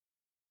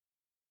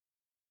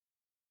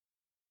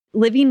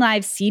Living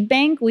Live Seed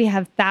Bank. We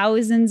have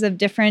thousands of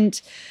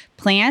different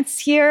plants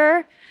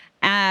here,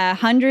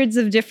 hundreds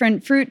of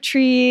different fruit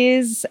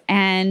trees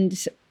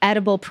and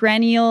edible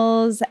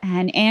perennials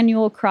and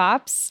annual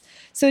crops.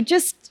 So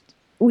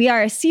we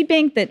are a seed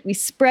bank that we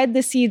spread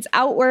the seeds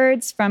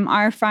outwards from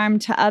our farm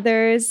to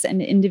others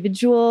and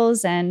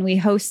individuals, and we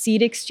host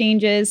seed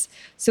exchanges.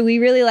 So we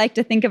really like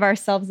to think of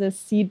ourselves as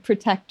seed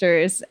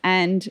protectors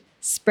and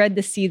spread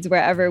the seeds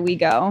wherever we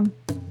go.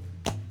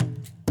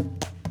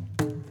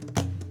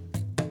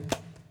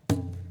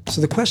 So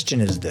the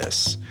question is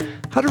this: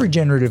 how do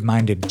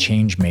regenerative-minded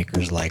change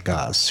makers like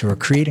us, who are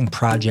creating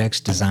projects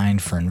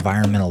designed for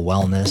environmental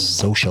wellness,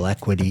 social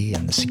equity,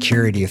 and the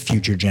security of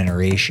future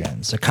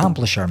generations,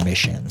 accomplish our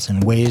missions in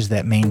ways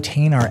that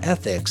maintain our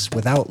ethics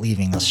without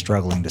leaving us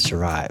struggling to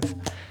survive?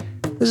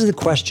 This is the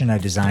question I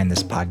designed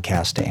this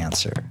podcast to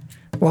answer.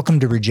 Welcome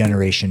to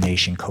Regeneration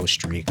Nation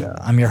Costa Rica.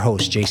 I'm your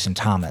host, Jason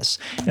Thomas,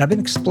 and I've been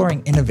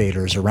exploring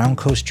innovators around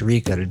Costa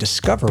Rica to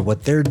discover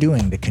what they're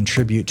doing to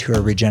contribute to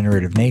a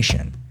regenerative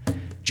nation.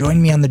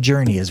 Join me on the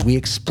journey as we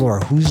explore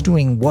who's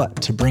doing what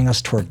to bring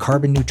us toward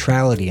carbon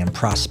neutrality and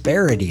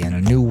prosperity in a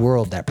new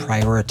world that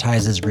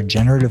prioritizes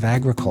regenerative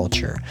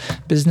agriculture,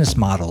 business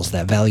models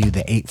that value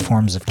the 8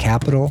 forms of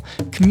capital,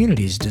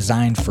 communities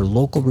designed for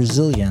local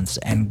resilience,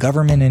 and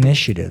government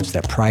initiatives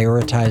that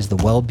prioritize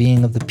the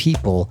well-being of the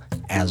people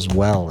as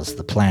well as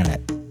the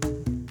planet.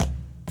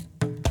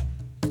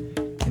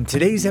 In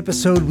today's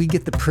episode, we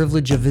get the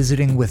privilege of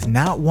visiting with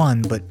not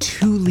one, but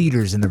 2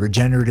 leaders in the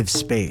regenerative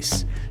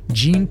space,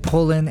 Jean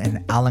Pullen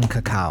and Alan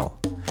Cacao.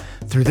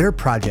 Through their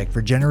project,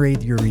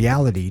 Regenerate Your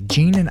Reality,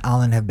 Jean and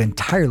Alan have been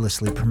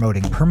tirelessly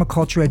promoting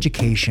permaculture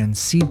education,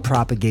 seed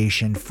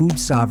propagation, food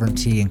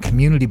sovereignty, and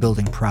community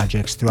building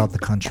projects throughout the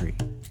country.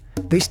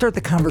 They start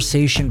the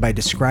conversation by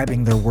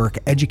describing their work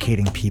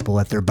educating people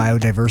at their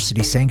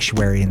biodiversity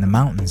sanctuary in the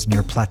mountains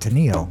near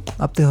Platanillo,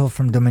 up the hill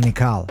from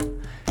Dominical.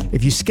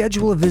 If you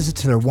schedule a visit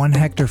to their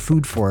 1-hectare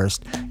food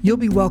forest, you'll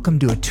be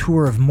welcomed to a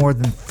tour of more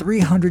than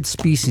 300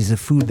 species of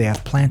food they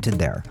have planted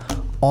there,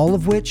 all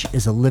of which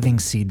is a living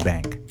seed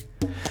bank.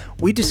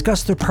 We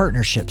discuss their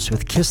partnerships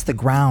with Kiss the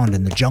Ground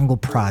and the Jungle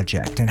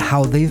Project and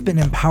how they've been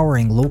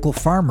empowering local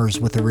farmers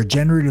with a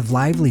regenerative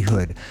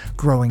livelihood,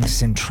 growing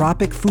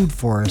syntropic food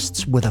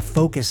forests with a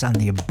focus on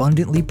the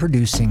abundantly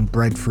producing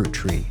breadfruit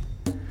tree.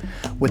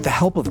 With the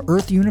help of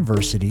Earth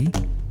University,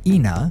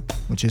 INA,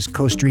 which is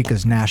Costa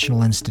Rica's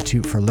National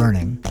Institute for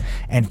Learning,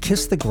 and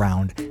Kiss the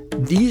Ground,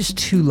 these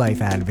 2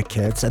 life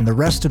advocates and the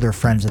rest of their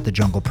friends at the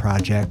Jungle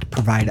Project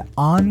provide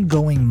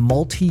ongoing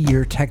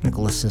multi-year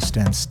technical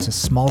assistance to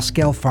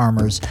small-scale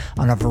farmers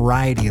on a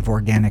variety of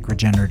organic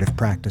regenerative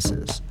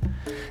practices.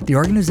 The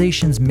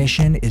organization's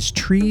mission is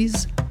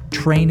trees,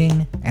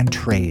 training, and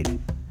trade.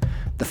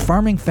 The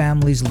farming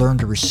families learn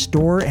to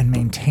restore and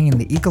maintain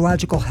the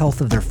ecological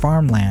health of their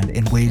farmland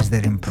in ways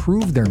that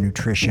improve their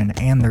nutrition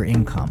and their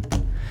income.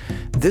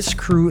 This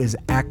crew is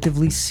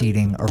actively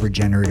seeding a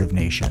regenerative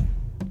nation.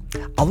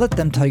 I'll let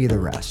them tell you the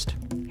rest.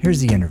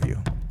 Here's the interview.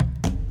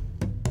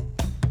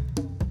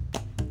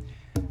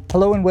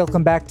 Hello and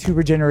welcome back to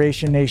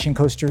Regeneration Nation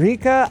Costa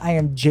Rica. I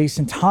am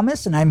Jason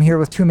Thomas and I'm here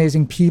with 2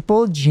 amazing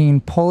people, Jean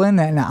Pullen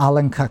and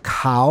Alan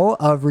Cacao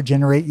of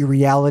Regenerate Your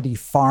Reality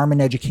Farm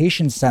and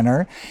Education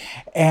Center.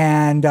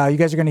 And you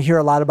guys are going to hear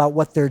a lot about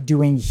what they're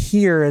doing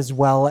here as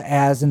well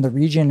as in the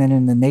region and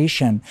in the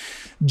nation.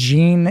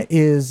 Jean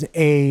is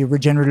a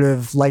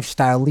regenerative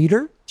lifestyle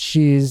leader.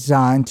 She's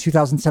in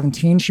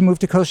 2017, she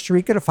moved to Costa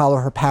Rica to follow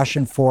her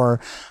passion for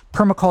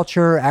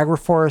permaculture,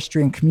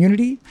 agroforestry, and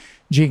community.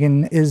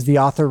 Jean is the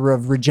author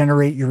of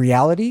Regenerate Your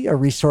Reality, a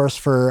resource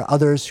for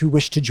others who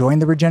wish to join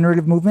the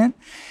regenerative movement.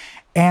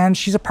 And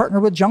she's a partner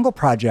with Jungle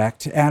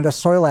Project and a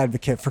soil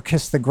advocate for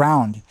Kiss the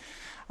Ground.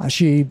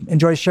 She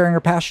enjoys sharing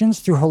her passions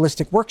through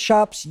holistic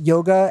workshops,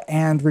 yoga,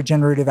 and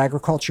regenerative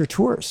agriculture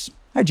tours.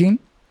 Hi, Jean.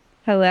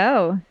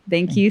 Hello.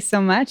 Thank you so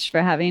much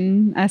for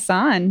having us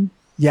on.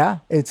 Yeah,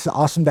 it's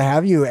awesome to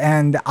have you.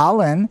 And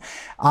Alan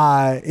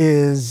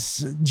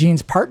is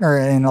Jean's partner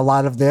in a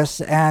lot of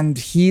this, and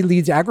he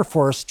leads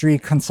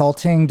agroforestry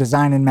consulting,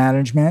 design, and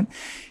management.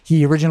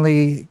 He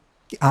originally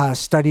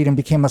studied and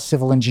became a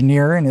civil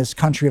engineer in his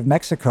country of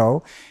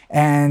Mexico,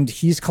 and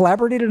he's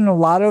collaborated in a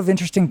lot of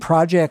interesting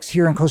projects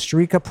here in Costa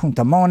Rica,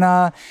 Punta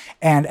Mona,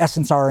 and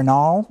Essence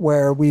Arenal,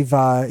 where we've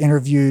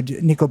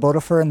interviewed Nico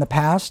Bodefer in the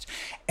past,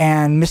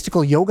 and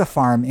Mystical Yoga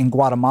Farm in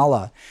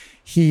Guatemala.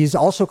 He's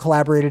also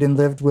collaborated and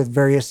lived with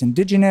various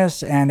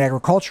indigenous and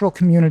agricultural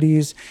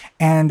communities,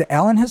 and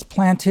Alan has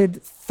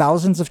planted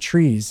thousands of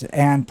trees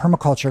and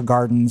permaculture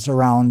gardens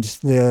around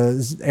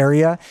the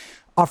area,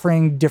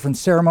 offering different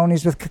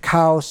ceremonies with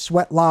cacao,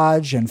 sweat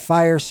lodge, and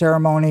fire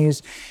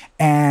ceremonies.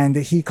 And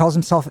he calls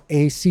himself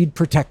a seed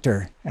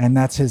protector, and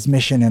that's his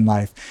mission in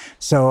life.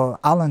 So,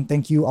 Alan,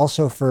 thank you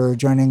also for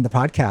joining the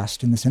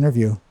podcast in this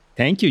interview.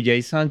 Thank you,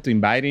 Jason, to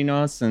inviting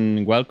us,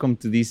 and welcome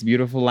to this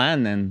beautiful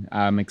land. And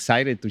I'm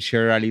excited to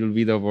share a little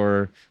bit of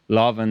our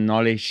love and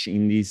knowledge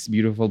in this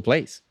beautiful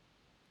place.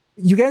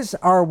 You guys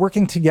are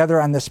working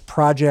together on this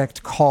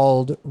project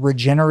called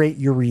Regenerate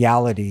Your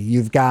Reality.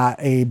 You've got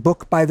a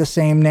book by the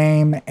same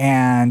name,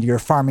 and your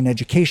farm and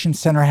education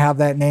center have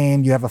that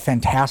name. You have a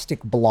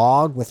fantastic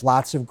blog with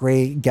lots of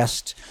great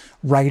guest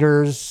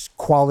writers,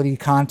 quality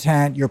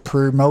content. You're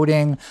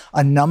promoting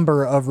a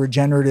number of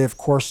regenerative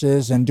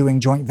courses and doing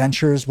joint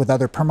ventures with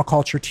other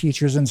permaculture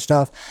teachers and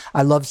stuff.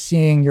 I love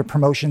seeing your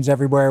promotions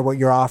everywhere. What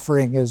you're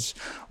offering is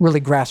really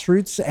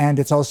grassroots, and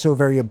it's also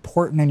very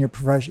important, and you're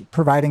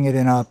providing it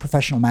in a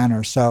professional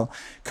manner. So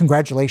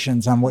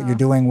congratulations on what you're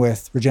doing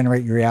with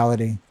Regenerate Your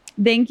Reality.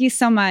 Thank you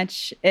so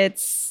much.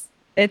 It's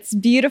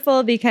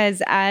beautiful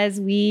because as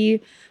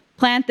we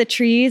plant the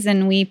trees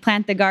and we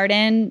plant the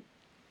garden,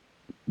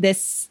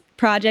 this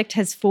project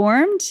has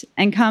formed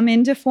and come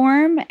into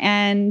form,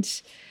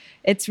 and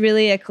it's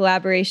really a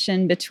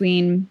collaboration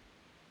between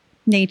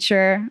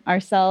nature,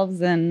 ourselves,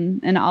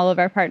 and all of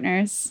our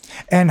partners.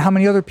 And how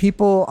many other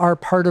people are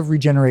part of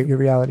Regenerate Your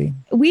Reality?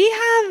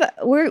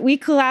 We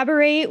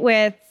collaborate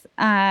with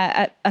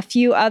a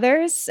few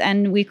others,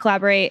 and we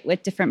collaborate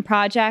with different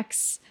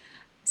projects.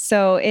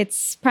 So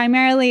it's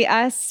primarily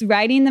us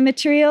writing the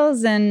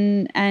materials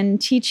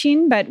and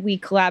teaching, but we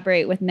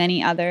collaborate with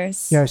many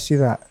others. Yeah, I see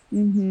that.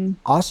 Mm-hmm.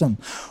 Awesome.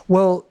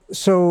 Well,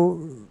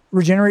 so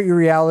Regenerate Your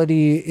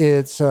Reality,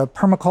 it's a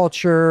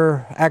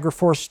permaculture,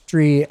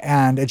 agroforestry,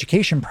 and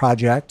education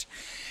project.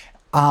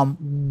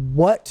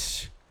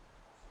 What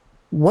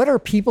are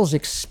people's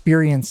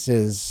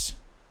experiences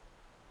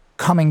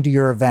coming to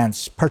your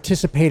events,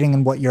 participating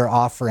in what you're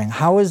offering?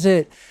 How is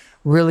it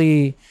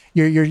really?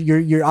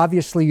 You're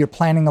obviously you're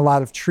planting a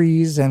lot of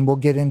trees, and we'll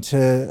get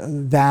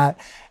into that.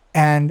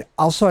 And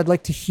also, I'd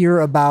like to hear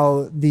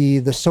about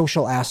the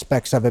social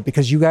aspects of it,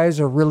 because you guys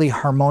are really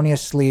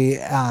harmoniously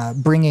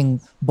bringing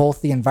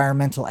both the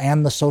environmental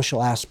and the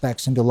social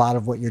aspects into a lot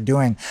of what you're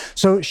doing.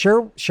 So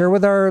share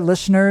with our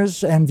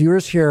listeners and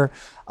viewers here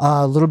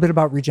a little bit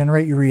about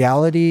Regenerate Your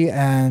Reality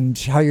and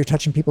how you're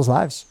touching people's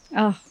lives.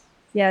 Oh,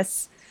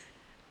 yes.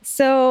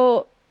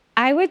 So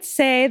I would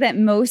say that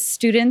most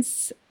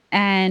students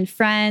and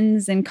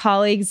friends and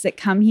colleagues that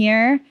come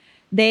here,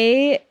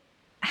 they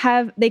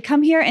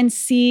come here and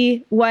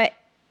see what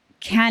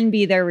can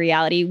be their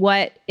reality,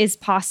 what is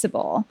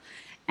possible.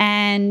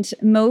 And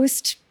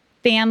most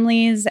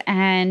families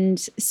and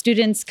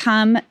students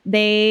come,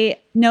 they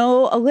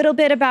know a little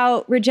bit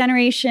about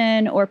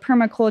regeneration or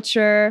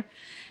permaculture,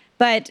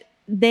 but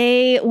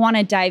they want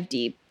to dive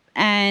deep.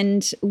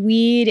 And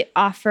we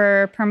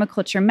offer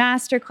permaculture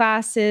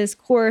masterclasses,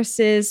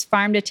 courses,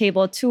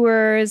 farm-to-table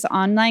tours,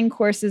 online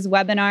courses,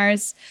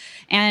 webinars,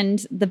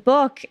 and the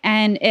book.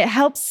 And it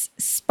helps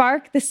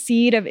spark the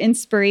seed of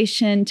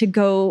inspiration to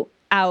go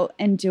out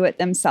and do it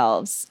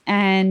themselves.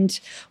 And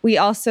we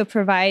also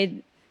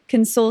provide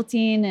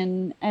consulting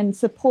and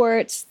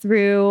support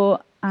through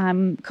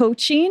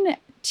coaching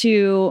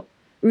to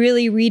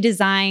really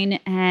redesign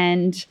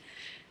and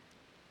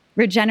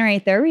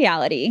regenerate their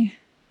reality.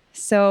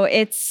 So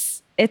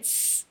it's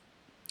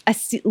a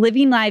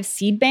living live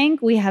seed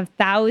bank. We have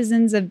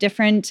thousands of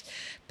different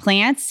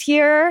plants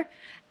here,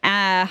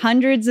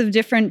 hundreds of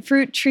different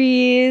fruit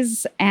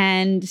trees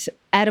and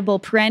edible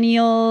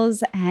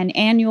perennials and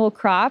annual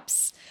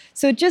crops.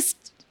 So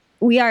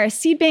we are a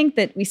seed bank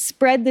that we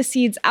spread the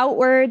seeds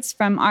outwards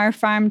from our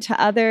farm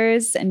to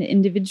others and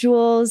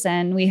individuals,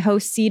 and we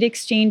host seed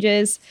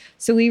exchanges.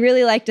 So we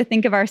really like to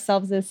think of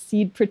ourselves as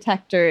seed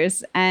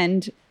protectors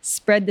and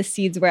spread the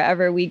seeds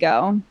wherever we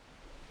go.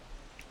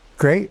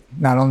 Great.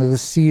 Not only the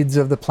seeds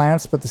of the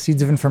plants, but the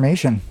seeds of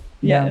information.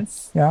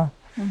 Yes. Yeah.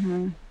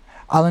 Mm-hmm.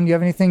 Alan, do you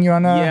have anything you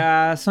want to?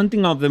 Yeah,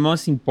 something of the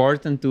most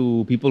important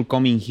to people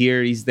coming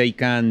here is they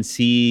can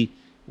see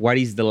what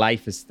is the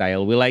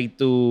lifestyle. We like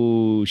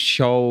to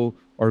show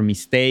our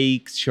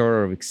mistakes, show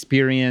our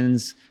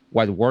experience,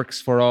 what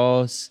works for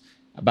us.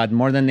 But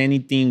more than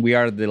anything, we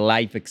are the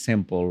life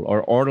example.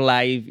 Our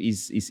life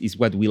is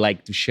what we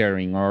like to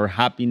sharing, our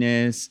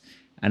happiness.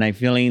 And I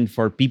feel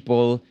for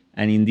people,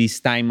 and in this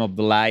time of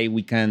the life,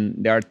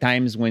 there are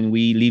times when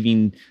we live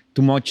in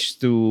too much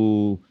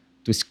to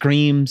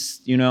screens,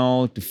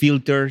 to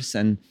filters.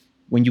 And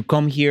when you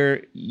come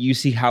here, you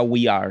see how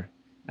we are.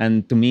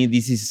 And to me,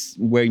 this is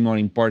way more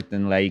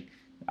important. Like,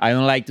 I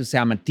don't like to say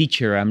I'm a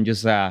teacher. I'm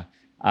just a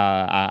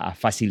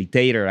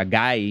facilitator, a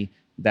guy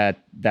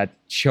that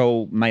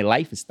show my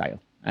lifestyle.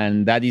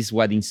 And that is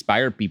what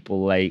inspire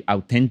people, like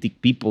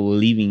authentic people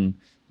living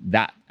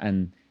that.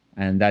 And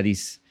that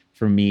is,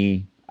 for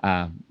me,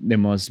 the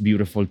most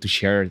beautiful to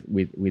share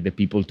with the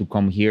people to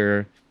come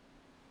here.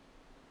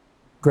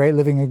 Great,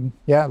 living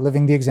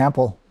the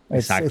example.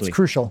 Exactly. It's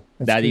crucial.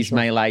 That is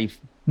my life.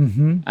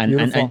 Mm-hmm.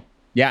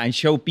 And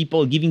show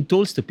people, giving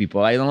tools to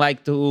people. I don't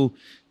like to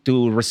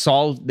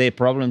resolve the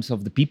problems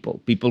of the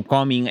people. People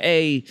coming,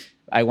 hey,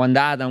 I want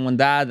that,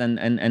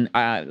 and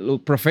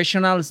look,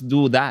 professionals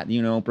do that.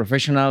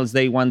 Professionals,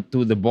 they want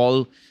to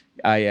devolve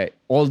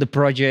all the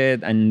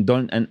project and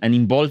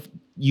involve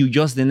you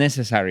just the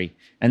necessary,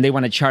 and they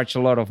want to charge a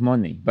lot of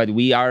money. But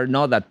we are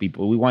not that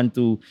people. We want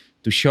to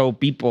to show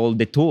people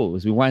the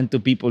tools. We want to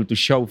people to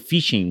show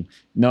fishing,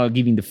 not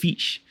giving the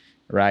fish,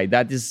 right?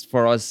 That is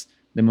for us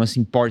the most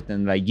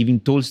important, like giving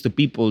tools to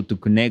people to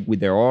connect with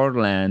their own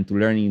land, to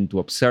learning to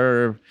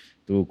observe,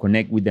 to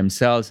connect with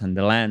themselves and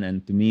the land.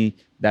 And to me,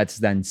 that's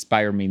that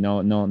inspire me.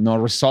 No,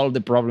 resolve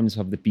the problems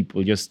of the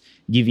people, just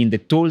giving the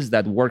tools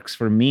that works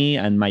for me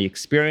and my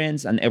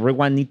experience, and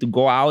everyone need to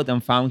go out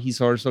and find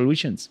his or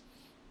solutions.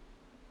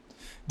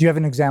 Do you have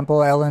an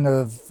example, Ellen,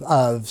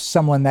 of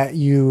someone that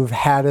you've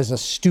had as a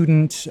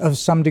student of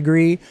some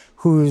degree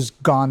who's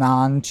gone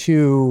on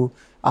to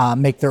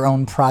make their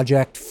own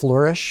project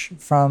flourish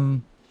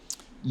from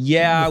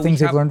the things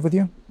they've learned with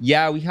you?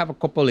 Yeah, we have a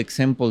couple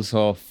examples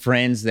of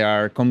friends that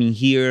are coming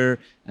here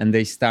and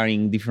they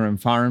starting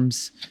different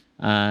farms.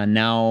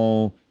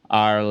 Now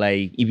are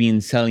like even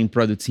selling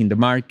products in the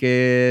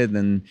market.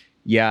 And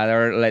yeah,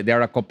 there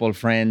are a couple of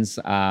friends,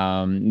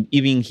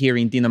 even here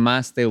in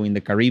Tinamaste or in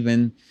the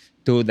Caribbean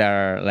too,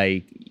 that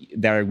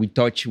we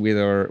touch with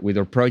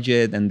our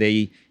project, and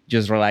they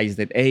just realize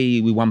that,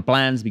 hey, we want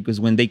plants, because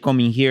when they come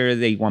in here,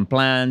 they want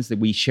plants, that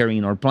we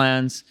sharing our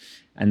plants,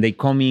 and they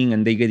coming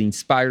and they get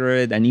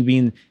inspired. And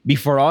even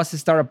before us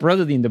start a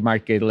product in the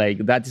market,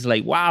 like that is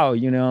like, wow,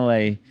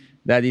 like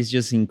that is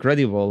just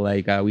incredible.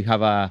 Like we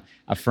have a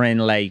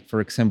friend, like, for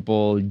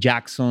example,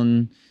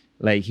 Jackson,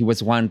 like he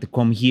was one to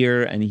come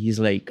here, and he's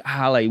like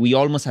we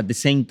almost at the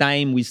same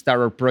time we start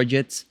our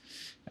projects.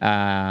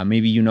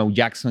 Maybe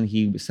Jackson,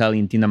 he sell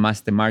in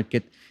Tinamaste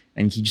market,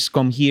 and he just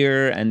come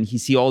here and he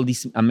see all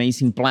these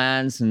amazing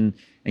plants, and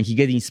he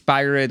get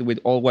inspired with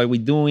all what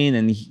we're doing,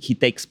 and he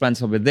takes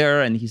plants over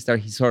there and he start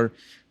his own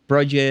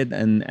project,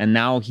 and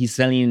now he's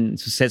selling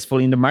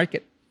successfully in the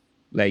market,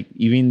 like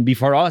even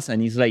before us.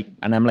 And he's like,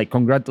 and I'm like,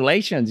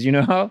 congratulations,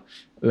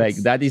 like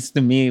that is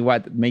to me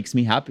what makes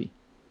me happy.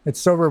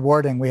 It's so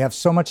rewarding. We have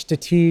so much to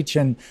teach,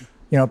 and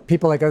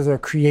people like us are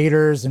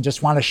creators and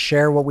just want to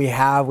share what we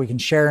have. We can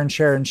share and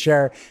share and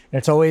share. And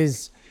it's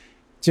always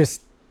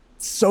just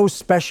so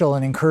special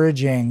and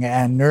encouraging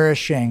and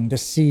nourishing to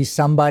see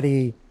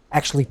somebody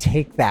actually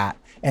take that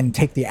and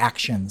take the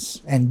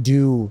actions and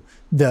do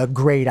the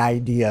great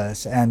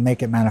ideas and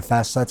make it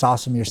manifest. So that's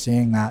awesome you're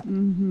seeing that.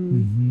 Mm-hmm.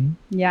 Mm-hmm.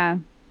 Yeah.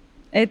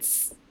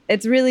 It's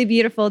really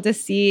beautiful to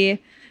see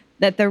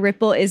that the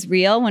ripple is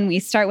real when we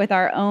start with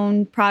our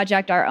own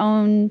project, our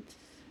own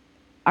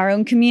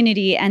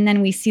community, and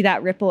then we see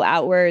that ripple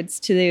outwards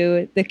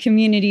to the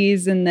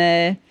communities, and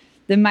the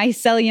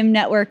mycelium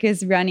network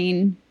is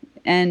running.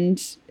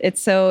 And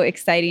it's so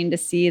exciting to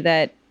see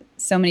that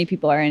so many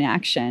people are in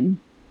action.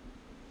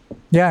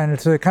 Yeah, and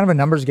it's a kind of a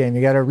numbers game.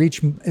 You got to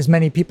reach as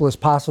many people as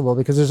possible,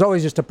 because there's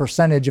always just a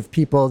percentage of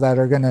people that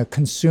are going to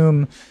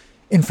consume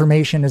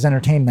information as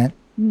entertainment,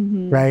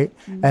 mm-hmm. right?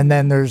 Mm-hmm. And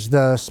then there's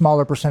the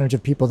smaller percentage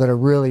of people that are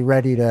really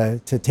ready to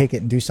take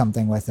it and do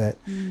something with it.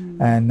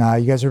 Mm-hmm.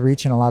 And you guys are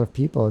reaching a lot of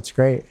people. It's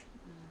great.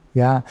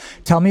 Yeah.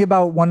 Tell me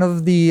about one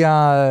of the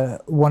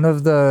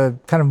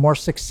kind of more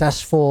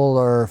successful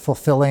or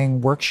fulfilling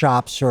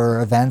workshops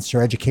or events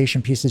or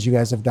education pieces you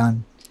guys have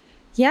done.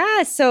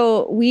 Yeah.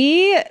 So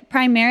we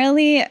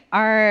primarily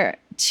are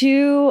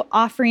 2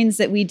 offerings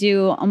that we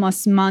do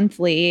almost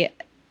monthly,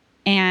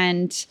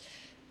 and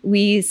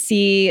we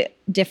see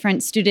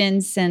different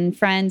students and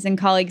friends and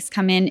colleagues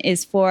come in,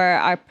 is for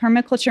our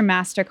permaculture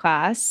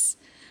masterclass.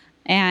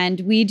 And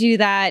we do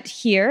that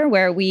here,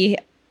 where we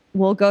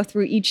will go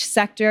through each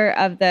sector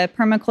of the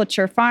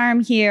permaculture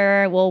farm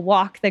here. We'll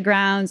walk the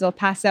grounds, we'll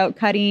pass out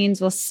cuttings,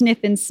 we'll sniff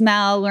and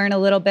smell, learn a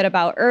little bit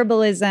about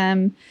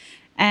herbalism,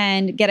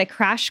 and get a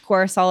crash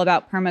course all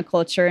about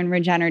permaculture and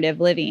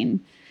regenerative living.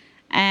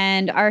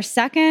 And our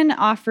second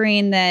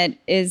offering that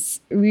is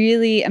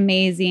really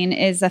amazing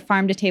is a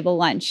farm to table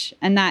lunch.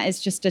 And that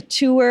is just a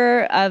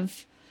tour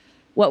of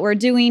what we're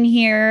doing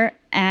here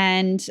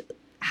and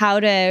how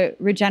to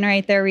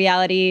regenerate their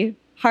reality,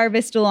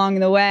 harvest along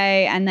the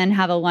way, and then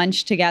have a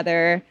lunch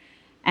together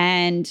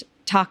and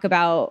talk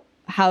about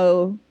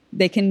how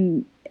they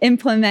can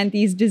implement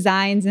these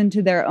designs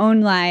into their own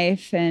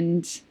life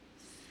and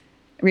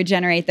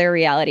regenerate their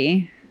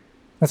reality.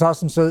 That's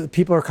awesome. So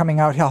people are coming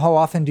out. How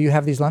often do you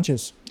have these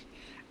lunches?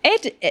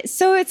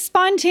 So it's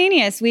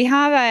spontaneous. We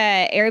have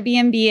a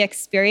Airbnb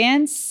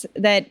experience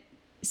that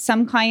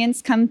some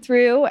clients come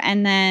through,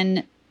 and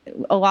then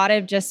a lot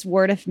of just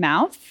word of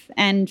mouth,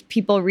 and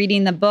people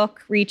reading the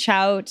book reach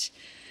out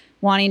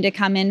wanting to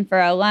come in for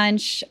a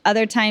lunch.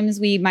 Other times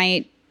we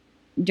might,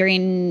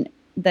 during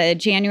the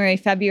January,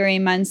 February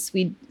months,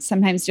 we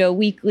sometimes do a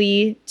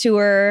weekly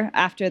tour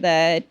after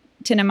the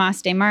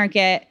Tinamaste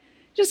market.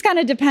 Just kind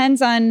of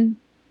depends on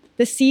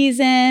the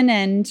season,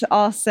 and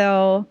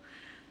also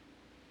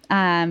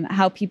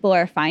how people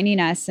are finding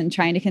us, and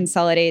trying to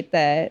consolidate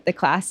the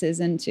classes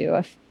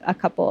into a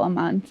couple a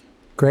month.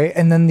 Great.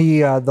 And then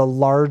the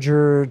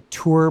larger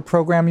tour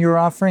program you're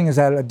offering, is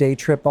that a day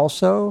trip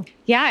also?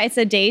 Yeah, it's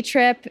a day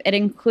trip. It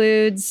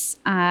includes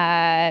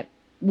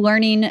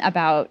learning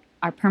about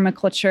our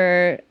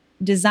permaculture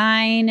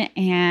design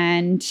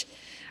and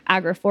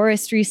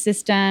agroforestry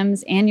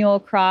systems, annual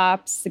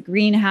crops, the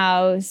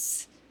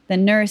greenhouse, the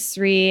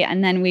nursery,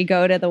 and then we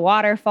go to the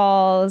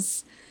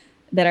waterfalls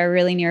that are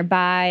really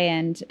nearby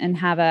and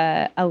have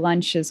a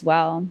lunch as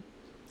well.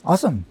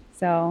 Awesome.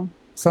 So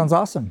sounds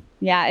awesome.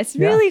 Yeah, it's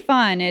really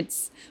fun.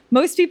 It's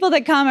most people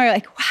that come are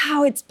like,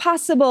 wow, it's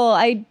possible.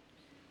 I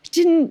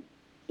didn't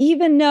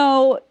even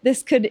know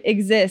this could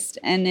exist.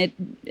 And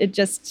it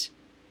just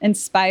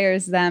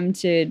inspires them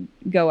to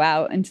go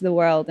out into the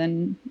world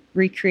and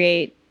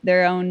recreate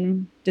their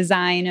own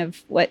design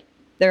of what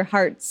their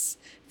heart's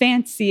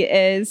fancy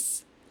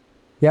is.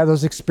 Yeah,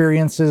 those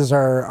experiences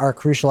are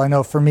crucial. I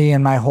know for me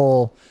and my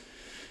whole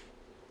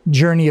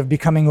journey of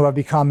becoming who I've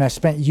become, I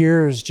spent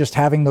years just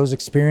having those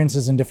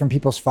experiences in different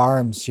people's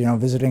farms,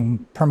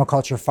 visiting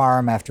permaculture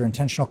farm after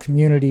intentional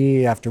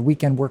community, after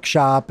weekend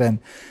workshop. And,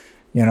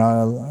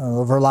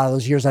 over a lot of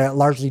those years, I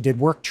largely did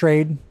work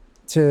trade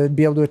to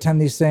be able to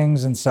attend these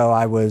things. And so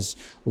I was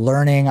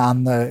learning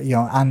on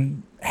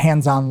on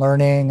hands-on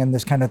learning and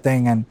this kind of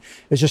thing. And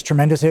it's just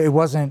tremendous. It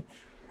wasn't,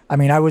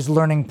 I was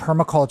learning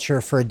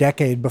permaculture for a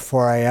decade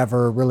before I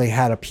ever really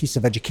had a piece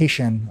of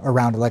education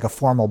around like a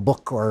formal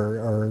book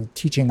or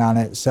teaching on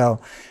it. So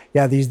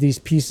yeah, these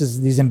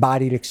pieces, these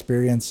embodied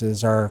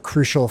experiences are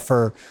crucial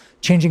for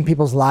changing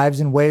people's lives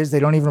in ways they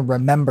don't even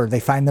remember. They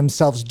find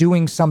themselves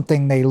doing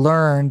something they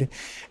learned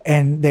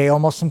and they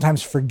almost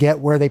sometimes forget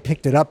where they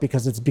picked it up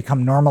because it's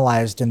become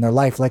normalized in their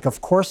life. Like,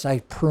 of course I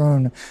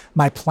prune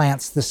my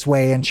plants this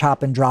way and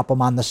chop and drop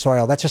them on the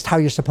soil. That's just how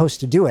you're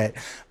supposed to do it.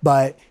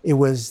 But it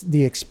was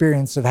the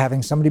experience of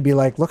having somebody be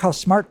like, look how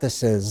smart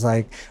this is.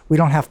 Like, we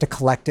don't have to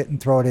collect it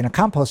and throw it in a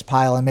compost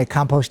pile and make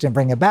compost and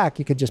bring it back.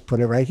 You could just put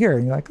it right here.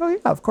 And you're like, oh yeah,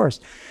 of course.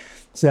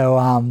 So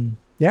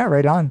yeah,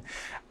 right on.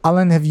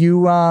 Alan, have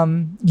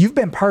you've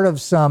been part of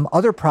some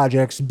other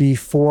projects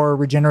before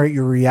Regenerate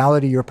Your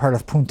Reality. You're part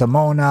of Punta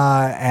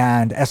Mona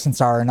and Essence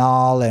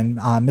Arenal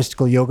and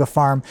Mystical Yoga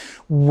Farm.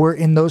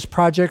 In those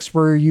projects,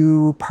 were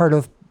you part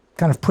of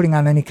kind of putting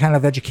on any kind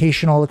of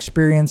educational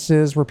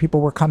experiences where people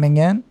were coming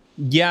in?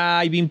 Yeah,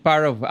 I've been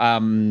part of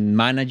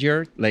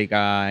manager.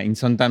 And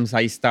sometimes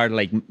I start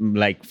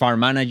like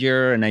farm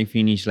manager and I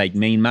finish like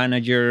main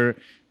manager.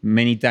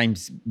 Many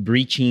times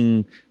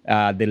breaching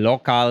the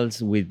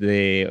locals with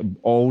the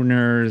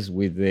owners,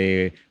 with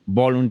the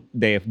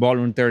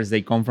volunteers.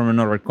 They come from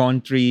other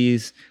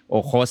countries,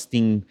 or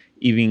hosting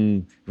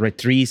even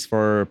retreats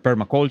for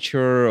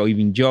permaculture or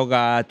even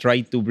yoga.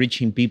 Try to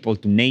bridging people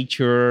to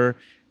nature.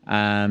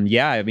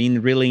 Yeah, I've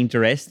been really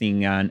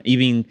interesting, and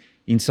even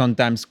in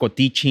sometimes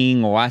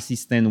co-teaching or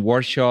assistant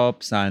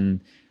workshops. And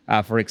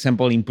for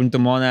example, in Punta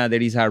Mona,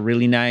 there is a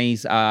really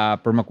nice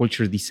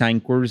permaculture design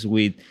course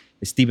with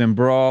Stephen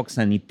Brooks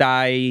and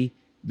Itai,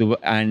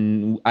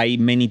 and I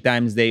many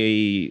times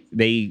they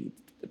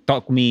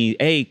talk me,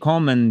 hey,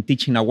 come and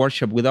teach in a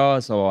workshop with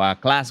us or a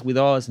class with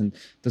us, and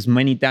those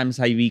many times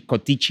I be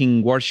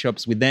co-teaching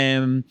workshops with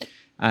them,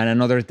 and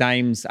another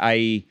times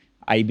I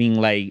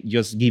been like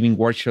just giving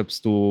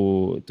workshops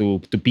to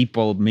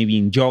people, maybe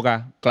in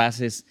yoga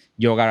classes,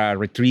 yoga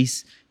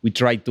retreats. We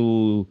try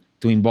to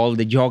involve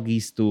the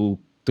yogis to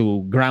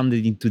ground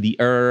it into the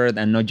earth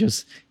and not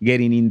just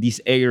getting in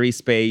this airy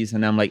space.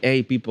 And I'm like,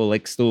 hey, people,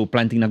 let's do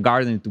planting a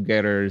garden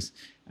together.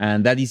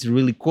 And that is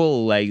really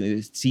cool. Like,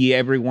 see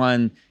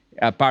everyone,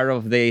 part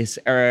of this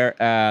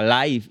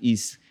life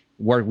is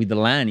work with the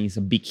land, is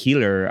a big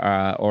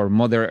healer, or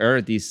Mother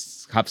Earth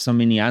have so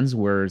many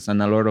answers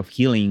and a lot of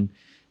healing.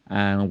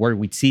 Work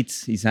with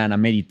seeds is a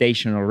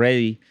meditation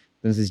already.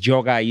 Entonces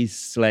yoga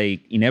is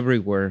like in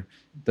everywhere.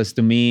 That's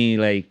to me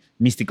like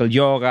mystical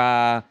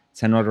yoga.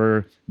 It's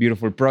another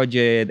beautiful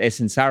project.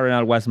 Essence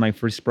Arenal was my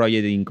first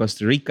project in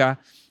Costa Rica.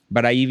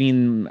 But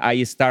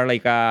I start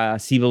like a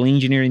civil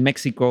engineer in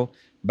Mexico.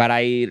 But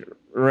I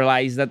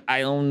realized that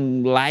I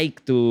don't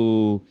like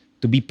to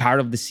be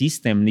part of the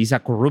system. It's a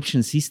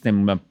corruption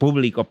system,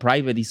 public or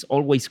private, is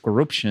always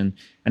corruption.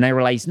 And I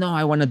realized, no,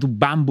 I want to do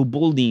bamboo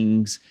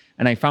buildings.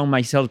 And I found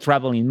myself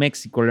traveling in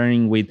Mexico,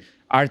 learning with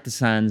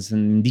artisans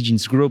and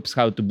indigenous groups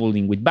how to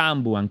building with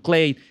bamboo and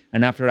clay.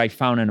 And after I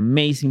found an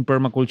amazing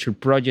permaculture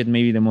project,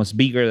 maybe the most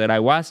bigger that I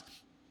was,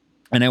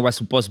 and I was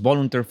supposed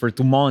volunteer for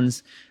 2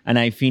 months, and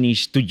I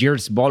finished 2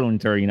 years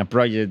volunteer in a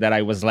project that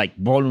I was like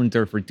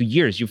volunteer for 2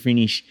 years. You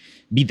finish,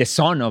 be the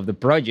son of the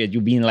project.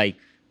 You being like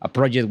a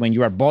project when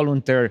you are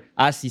volunteer,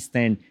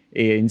 assistant,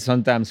 and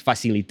sometimes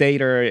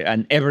facilitator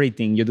and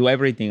everything. You do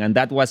everything. And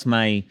that was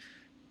my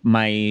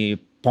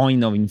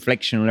point of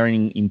inflection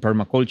learning in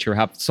permaculture.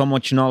 Have so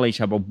much knowledge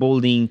about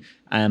building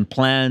and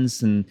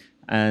plants,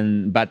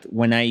 but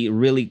when I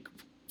really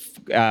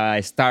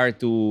start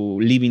to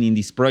living in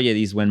this project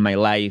is when my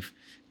life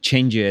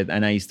changed,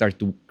 and I start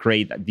to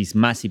create this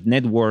massive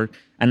network.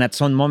 And at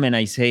some moment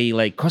I say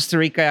like Costa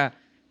Rica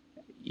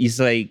is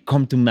like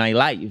come to my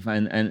life,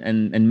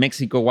 and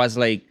Mexico was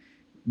like,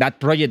 that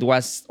project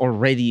was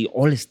already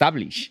all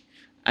established.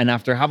 And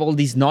after have all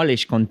this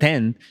knowledge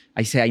content,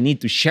 I say I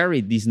need to share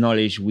this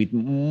knowledge with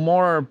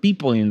more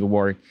people in the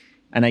world.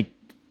 And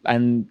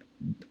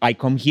I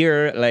come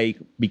here like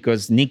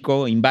because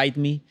Nico invited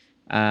me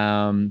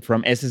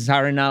from Essence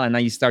Arenal, and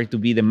I start to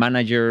be the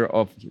manager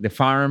of the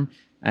farm.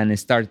 and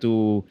start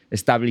to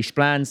establish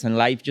plants. And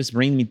life just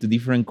bring me to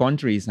different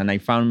countries, and I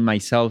found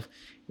myself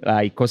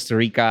like Costa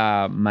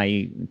Rica,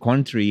 my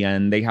country,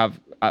 and they have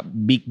a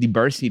big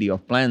diversity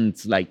of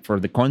plants. Like for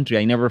the country,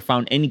 I never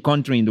found any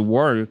country in the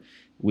world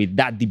with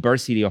that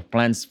diversity of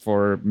plants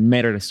for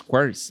meter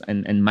squares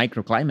and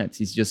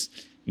microclimates. It's just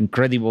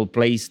incredible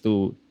place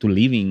to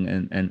live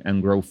in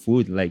and grow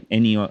food like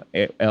any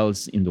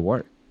else in the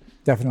world.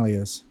 Definitely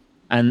is.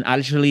 And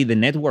actually the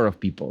network of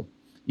people.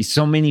 It's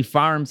so many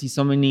farms, it's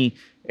so many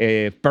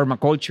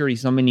permaculture,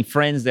 it's so many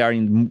friends that are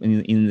in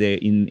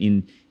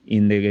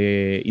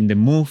the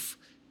move.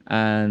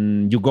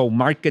 And you go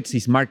markets,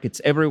 it's markets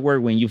everywhere.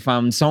 When you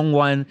found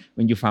someone,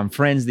 when you found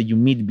friends that you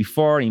meet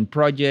before in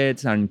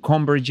projects and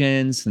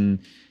convergence, and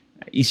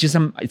it's just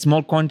a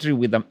small country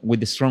with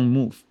a strong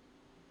move.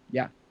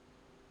 Yeah.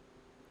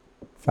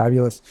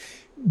 Fabulous.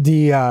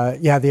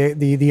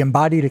 The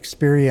embodied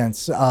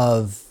experience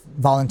of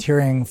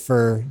volunteering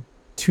for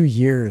 2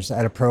 years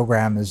at a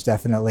program is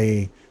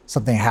definitely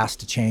something that has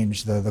to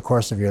change the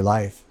course of your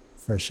life,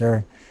 for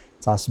sure.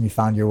 It's awesome you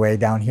found your way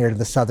down here to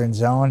the Southern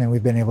Zone, and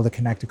we've been able to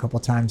connect a couple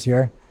times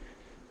here.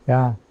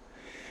 Yeah.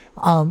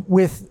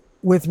 With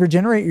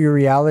Regenerate Your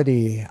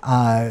Reality,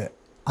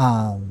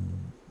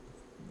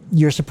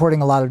 you're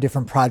supporting a lot of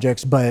different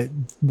projects, but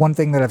one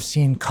thing that I've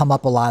seen come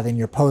up a lot in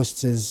your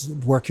posts is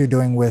work you're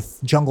doing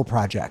with Jungle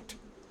Project.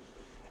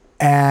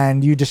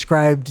 And you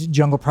described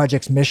Jungle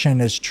Project's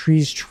mission as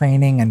trees,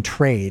 training, and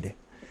trade.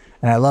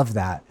 And I love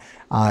that.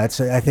 I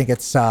think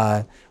it's, we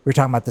were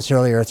talking about this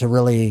earlier, it's a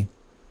really,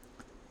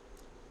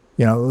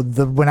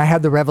 when I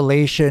had the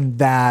revelation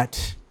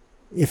that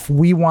if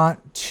we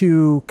want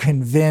to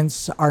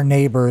convince our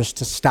neighbors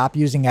to stop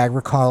using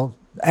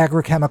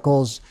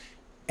agrochemicals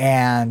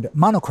and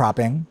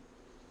monocropping,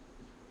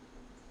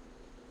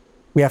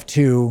 we have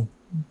to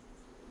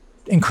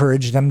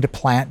encourage them to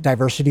plant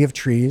diversity of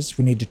trees.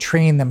 We need to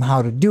train them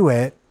how to do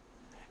it.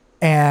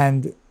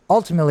 And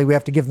ultimately, we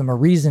have to give them a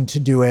reason to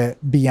do it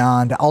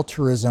beyond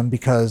altruism,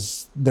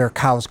 because their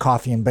cows,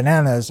 coffee, and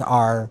bananas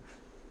are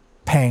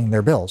paying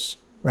their bills,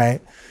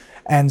 right?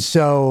 And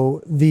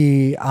so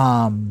the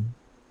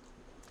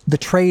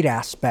trade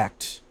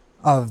aspect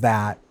of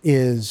that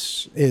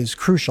is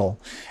crucial.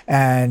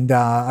 And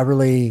I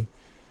really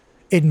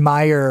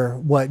admire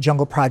what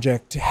Jungle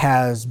Project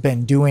has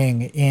been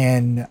doing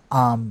in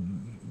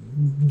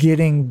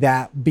getting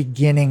that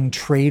beginning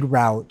trade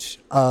route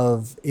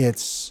of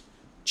its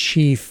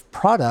chief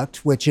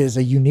product, which is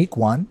a unique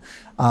one,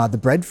 the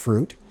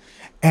breadfruit.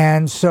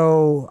 And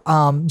so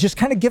just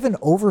kind of give an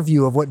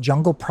overview of what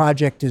Jungle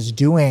Project is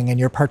doing and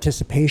your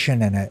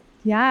participation in it.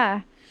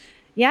 Yeah.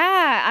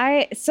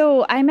 I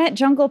met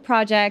Jungle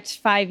Project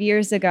 5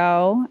 years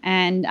ago,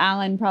 and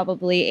Alan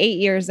probably 8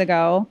 years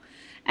ago.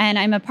 And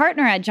I'm a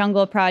partner at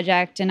Jungle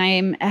Project, and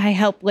I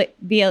help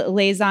be a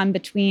liaison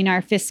between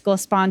our fiscal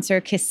sponsor,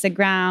 Kiss the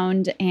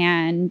Ground,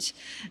 and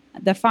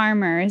the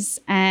farmers.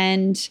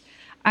 And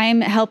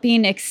I'm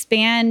helping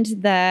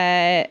expand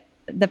the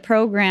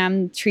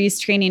program, Trees,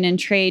 Training, and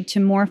Trade, to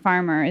more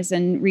farmers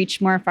and reach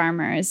more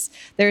farmers.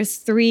 There's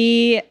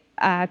 3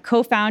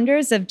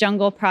 co-founders of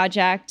Jungle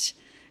Project,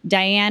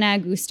 Diana,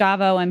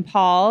 Gustavo, and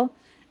Paul,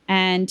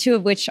 and 2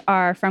 of which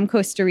are from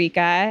Costa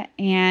Rica.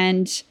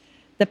 And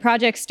the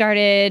project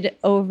started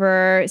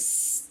over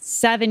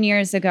 7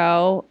 years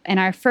ago,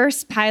 and our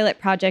first pilot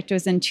project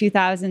was in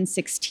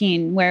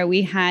 2016, where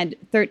we had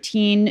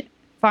 13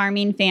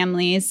 farming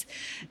families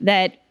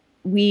that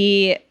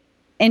we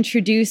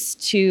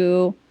introduced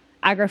to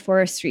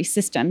agroforestry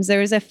systems.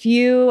 There was a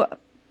few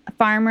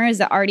farmers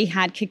that already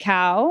had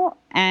cacao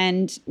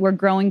and were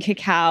growing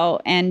cacao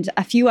and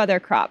a few other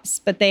crops,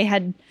 but they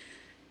had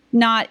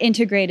not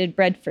integrated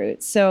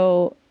breadfruit.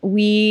 So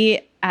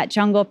we at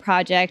Jungle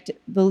Project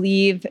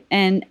believe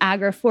in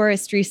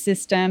agroforestry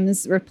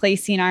systems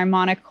replacing our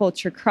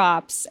monoculture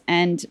crops,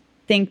 and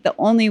think the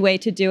only way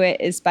to do it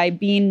is by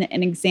being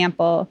an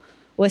example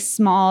with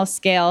small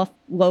scale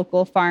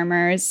local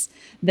farmers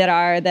that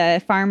are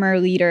the farmer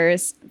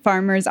leaders.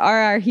 Farmers are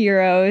our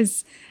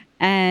heroes.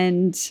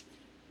 And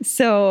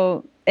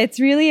so it's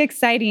really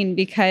exciting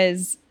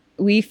because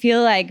we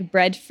feel like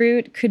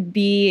breadfruit could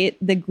be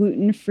the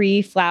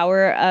gluten-free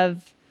flour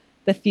of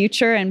the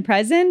future and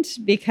present,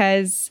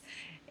 because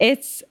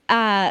it's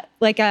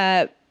like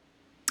a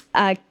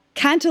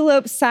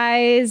cantaloupe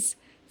size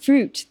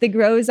fruit that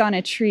grows on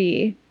a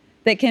tree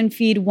that can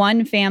feed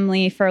one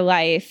family for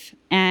life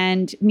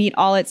and meet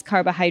all its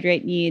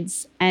carbohydrate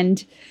needs.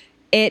 And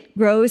it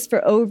grows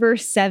for over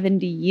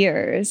 70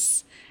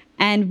 years.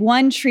 And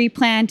one tree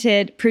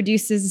planted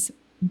produces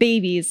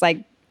babies,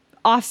 like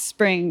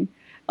offspring.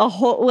 A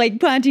whole, like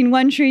planting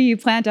one tree, you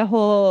plant a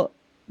whole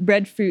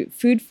breadfruit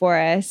food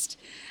forest.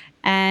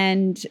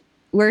 And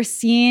we're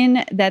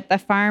seeing that the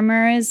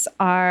farmers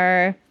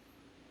are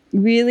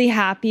really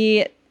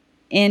happy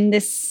in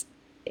this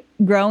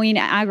growing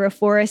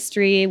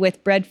agroforestry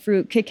with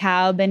breadfruit,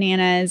 cacao,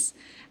 bananas,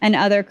 and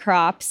other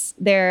crops.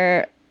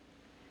 They're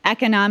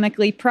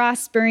economically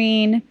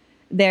prospering.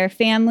 Their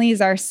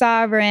families are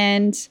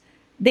sovereign.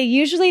 They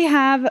usually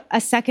have a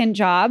second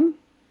job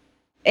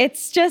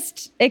it's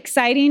just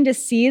exciting to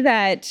see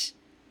that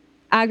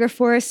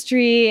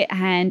agroforestry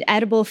and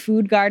edible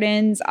food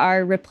gardens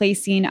are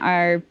replacing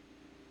our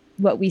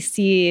what we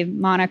see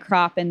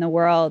monocrop in the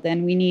world,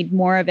 and we need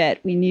more of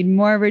it. We need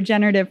more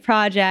regenerative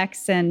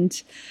projects,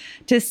 and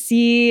to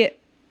see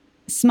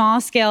small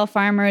scale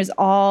farmers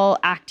all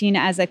acting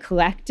as a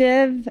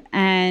collective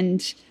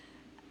and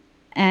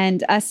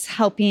us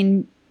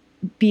helping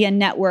be a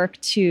network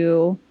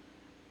to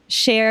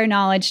share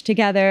knowledge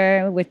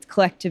together with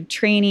collective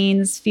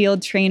trainings,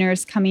 field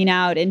trainers coming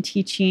out and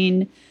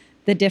teaching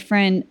the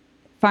different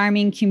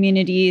farming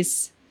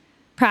communities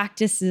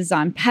practices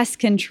on pest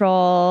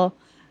control,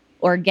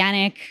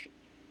 organic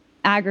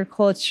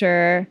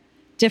agriculture,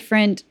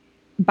 different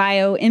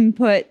bio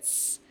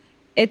inputs.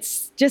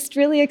 It's just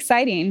really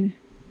exciting.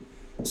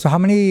 So how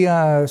many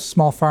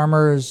small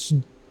farmers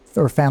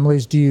or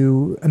families do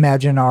you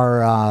imagine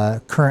are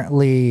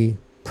currently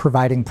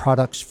providing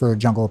products for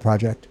Jungle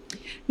Project?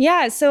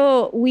 Yeah,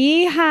 so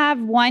we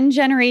have one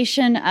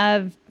generation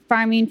of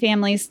farming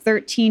families,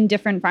 13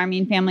 different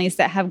farming families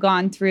that have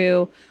gone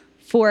through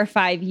 4 or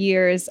 5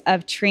 years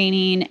of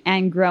training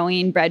and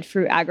growing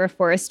breadfruit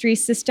agroforestry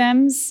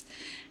systems.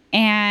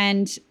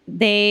 And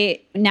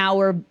they now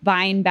we're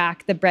buying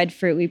back the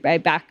breadfruit. We buy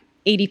back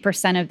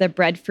 80% of the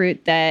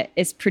breadfruit that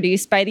is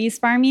produced by these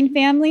farming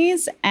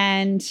families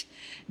and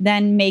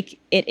then make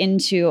it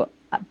into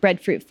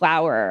breadfruit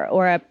flour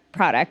or a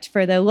product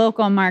for the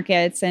local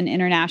markets and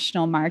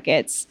international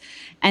markets.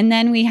 And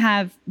then we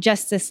have,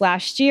 just this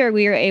last year,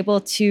 we were able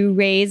to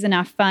raise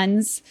enough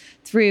funds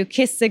through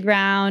Kiss the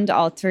Ground.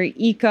 Alter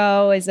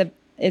Eco is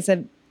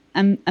a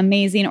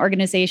amazing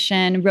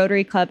organization,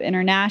 Rotary Club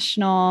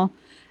International,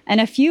 and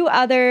a few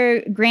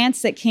other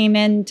grants that came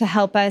in to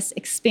help us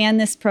expand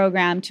this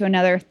program to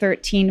another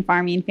 13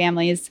 farming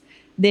families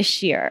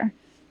this year.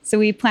 So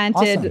we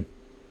planted, Awesome.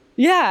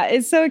 Yeah,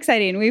 it's so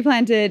exciting. We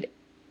planted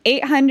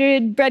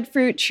 800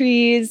 breadfruit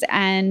trees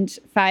and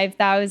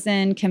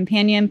 5,000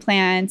 companion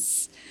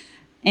plants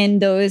in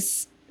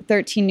those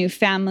 13 new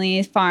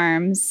family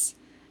farms.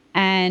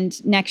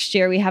 And next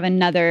year we have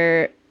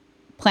another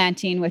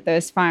planting with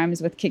those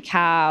farms with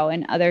cacao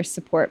and other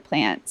support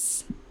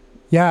plants.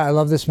 Yeah, I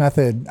love this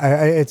method.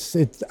 I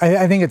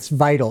think it's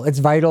vital. It's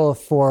vital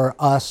for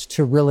us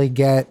to really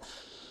get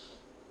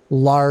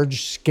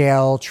large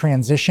scale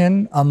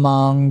transition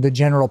among the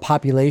general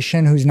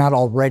population who's not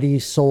already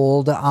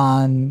sold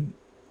on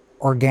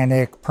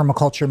organic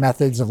permaculture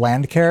methods of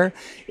land care,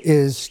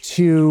 is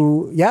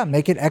to,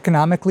 make it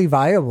economically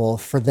viable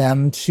for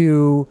them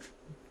to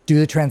do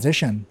the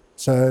transition.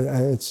 So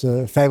it's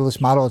a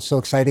fabulous model. It's so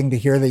exciting to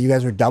hear that you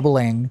guys are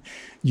doubling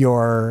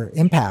your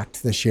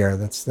impact this year.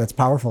 That's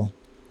powerful.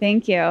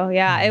 Thank you.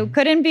 Yeah, it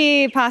couldn't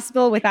be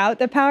possible without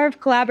the power of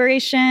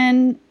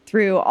collaboration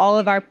through all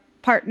of our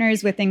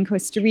partners within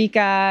Costa Rica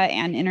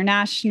and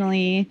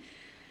internationally,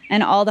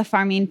 and all the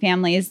farming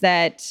families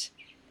that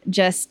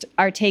just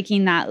are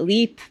taking that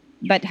leap,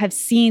 but have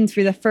seen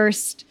through the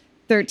first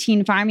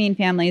 13 farming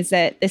families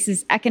that this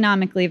is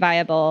economically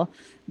viable.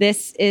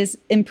 This is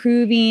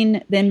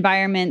improving the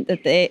environment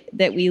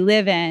that we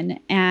live in,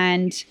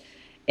 and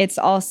it's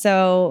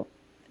also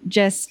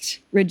just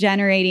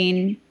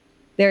regenerating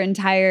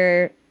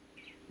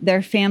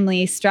their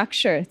family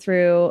structure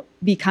through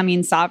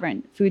becoming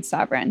sovereign, food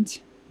sovereign.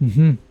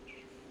 Mm-hmm.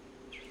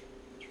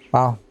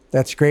 Wow,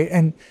 that's great.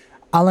 And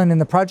Alan, in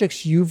the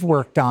projects you've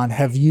worked on,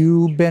 have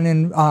you been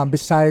in,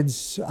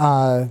 besides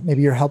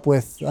maybe your help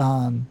with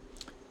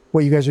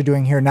what you guys are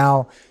doing here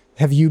now,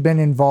 have you been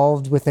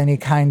involved with any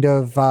kind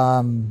of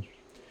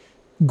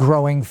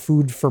growing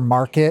food for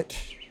market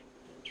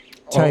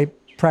type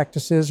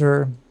practices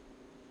or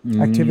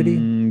activity?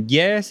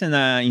 Yes,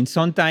 and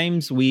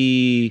sometimes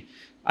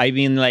I've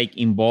been like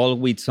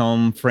involved with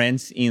some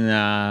friends in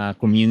a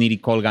community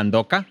called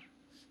Gandoca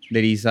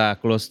that is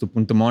close to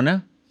Punta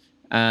Mona.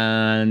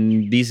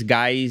 And these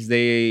guys,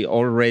 they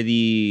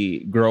already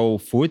grow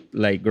food,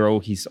 like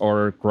grow his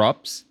or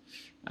crops.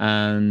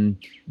 And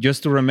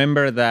just to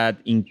remember that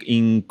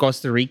in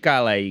Costa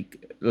Rica,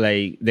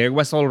 like there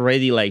was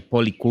already like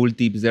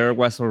polycultives, there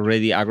was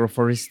already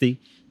agroforestry,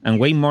 and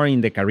way more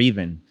in the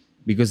Caribbean,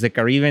 because the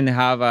Caribbean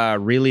have a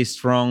really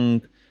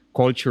strong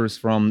cultures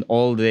from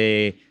all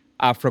the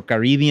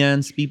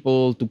Afro-Caribbeans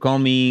people to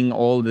coming,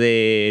 all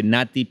the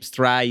native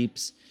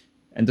tribes.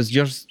 And it's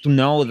just to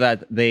know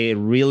that they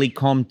really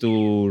come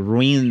to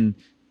ruin,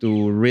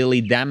 to really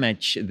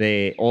damage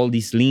all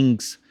these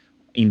links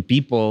in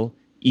people,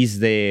 is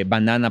the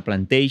banana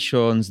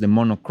plantations, the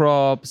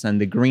monocrops,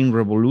 and the green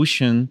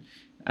revolution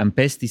and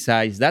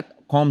pesticides that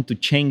come to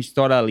change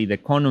totally the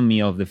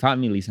economy of the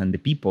families and the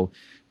people.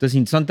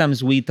 Because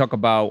sometimes we talk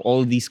about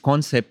all these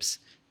concepts,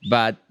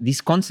 but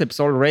these concepts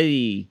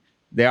already,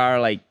 they are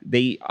like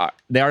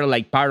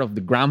part of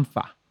the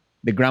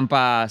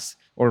grandpas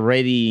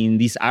already in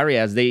these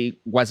areas. They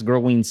was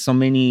growing so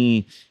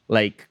many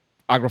like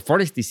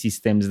agroforestry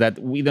systems that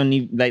we don't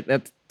need, like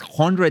that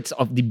hundreds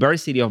of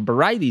diversity of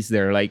varieties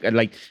there. Like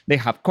they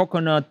have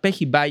coconut,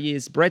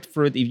 pejibayes,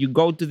 breadfruit. If you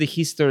go to the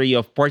history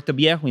of Puerto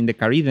Viejo in the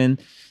Caribbean,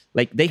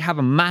 Like they have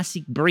a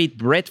massive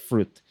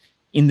breadfruit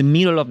in the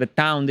middle of the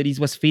town that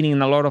was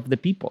feeding a lot of the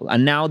people.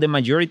 And now the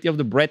majority of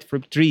the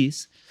breadfruit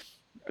trees,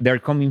 they're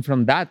coming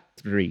from that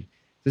tree.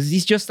 So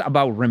it's just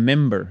about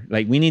remember.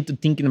 Like we need to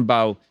thinking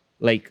about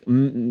like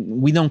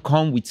we don't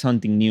come with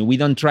something new. We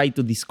don't try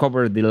to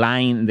discover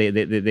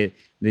the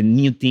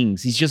new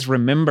things. It's just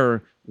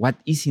remember what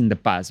is in the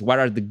past. What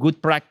are the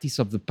good practice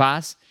of the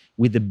past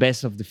with the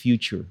best of the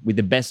future, with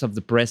the best of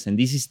the present.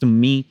 This is to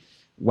me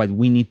what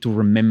we need to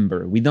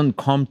remember. We don't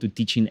come to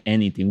teaching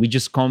anything. We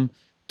just come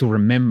to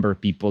remember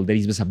people. There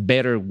is a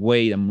better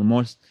way, a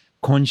most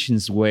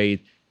conscious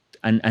way,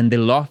 and the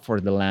love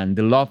for the land,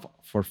 the love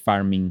for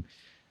farming.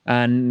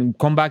 And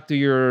come back to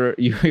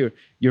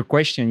your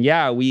question.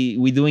 Yeah,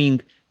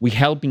 we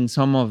helping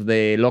some of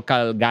the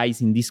local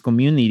guys in this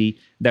community.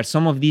 That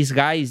some of these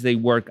guys, they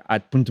work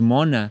at Punta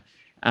Mona,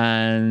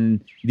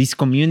 and this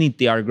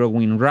community are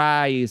growing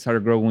rice, are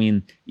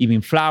growing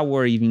even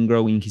flour, even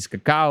growing his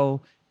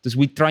cacao. Because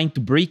we're trying to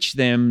bridge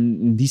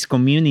them, these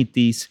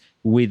communities,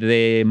 with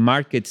the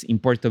markets in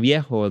Puerto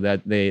Viejo,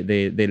 that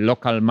the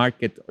local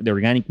market, the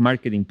organic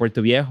market in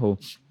Puerto Viejo.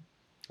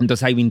 And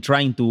thus I've been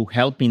trying to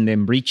helping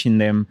them, reaching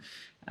them,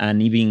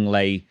 and even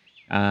like,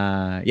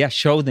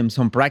 show them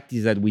some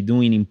practice that we're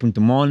doing in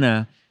Punta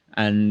Mona,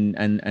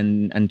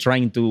 and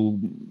trying to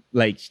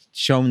like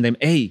show them,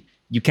 hey,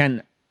 you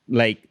can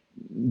like,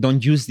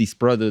 don't use this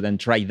product and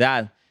try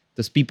that.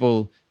 Those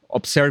people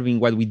observing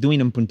what we're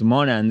doing in Punta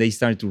Mona, and they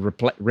start to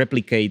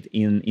replicate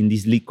in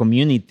this league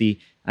community.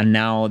 And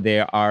now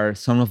there are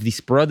some of these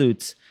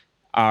products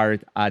are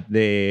at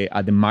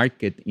the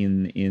market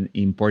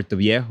in Puerto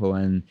Viejo.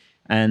 And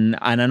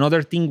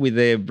another thing with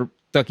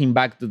talking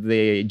back to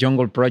the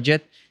Jungle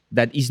Project,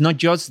 that is not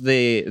just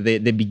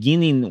the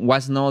beginning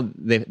was not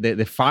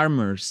the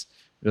farmers.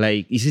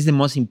 Like this is the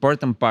most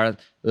important part,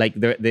 like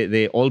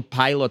the old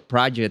pilot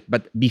project.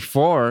 But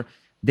before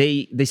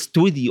they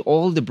study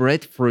all the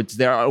breadfruits,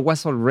 there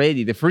was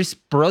already the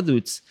first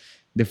products,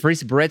 the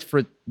first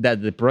breadfruit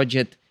that the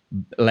project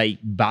like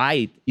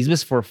buy. It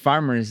was for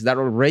farmers that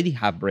already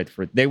have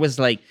breadfruit. There was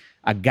like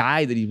a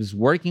guy that he was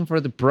working for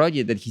the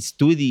project that he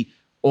studied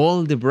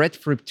all the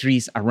breadfruit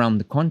trees around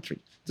the country.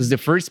 So the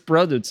first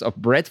products of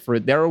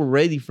breadfruit, they're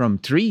already from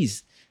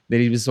trees that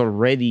it was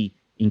already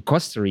in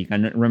Costa Rica.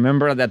 And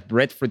remember that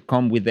breadfruit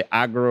come with the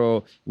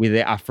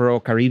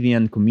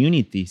Afro-Caribbean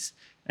communities,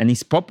 and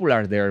it's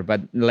popular there.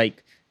 But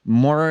like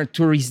more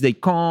tourists they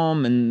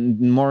come and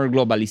more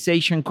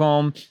globalization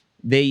come,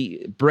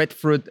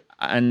 breadfruit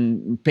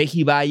and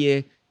Peji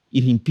Valle,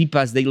 even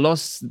pipas, they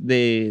lost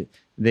the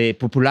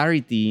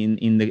popularity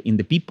in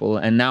the people.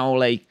 And now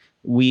like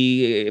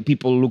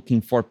people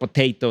looking for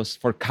potatoes,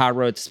 for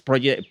carrots,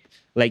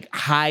 like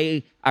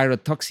high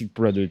aerotoxic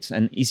products.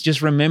 And it's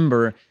just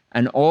remember,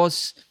 and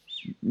us,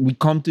 we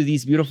come to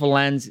these beautiful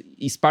lands,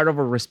 it's part of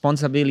our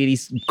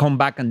responsibilities, come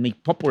back and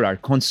make popular,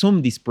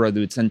 consume these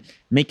products and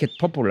make it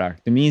popular.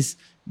 To me,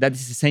 that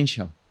is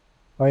essential.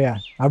 Oh yeah,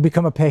 I've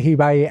become a Peji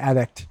Valle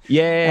addict.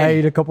 Yeah. I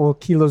eat a couple of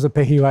kilos of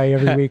Peji Valle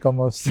every week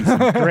almost. It's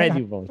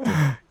incredible.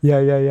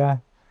 Yeah.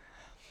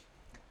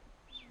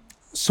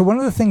 So one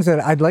of the things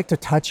that I'd like to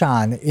touch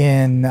on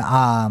in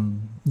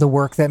the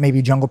work that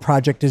maybe Jungle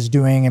Project is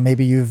doing, and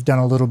maybe you've done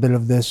a little bit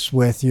of this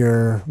with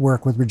your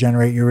work with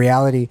Regenerate Your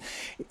Reality,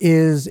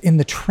 is in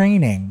the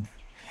training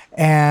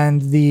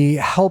and the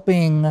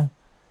helping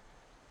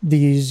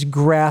these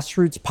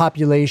grassroots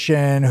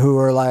population who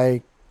are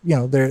like, you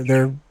know,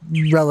 they're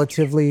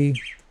relatively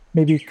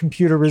maybe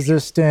computer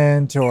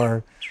resistant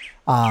or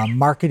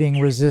marketing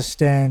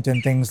resistant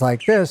and things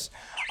like this.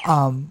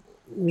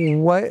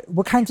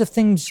 What kinds of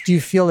things do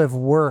you feel have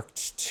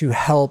worked to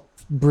help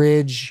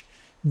bridge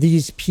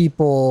these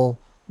people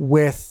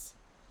with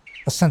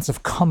a sense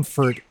of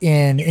comfort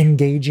in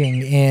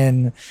engaging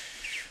in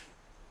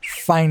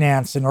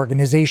finance and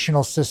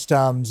organizational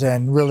systems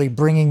and really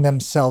bringing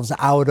themselves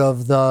out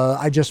of the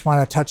I just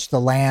want to touch the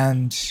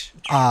land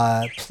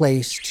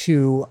place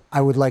to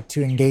I would like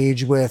to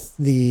engage with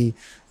the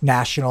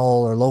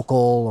national or local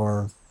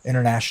or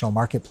international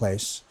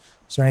marketplace?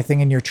 Is there anything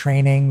in your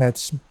training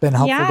that's been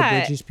helpful to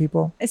bridge these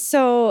people?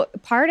 So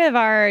part of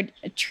our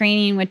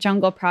training with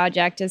Jungle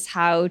Project is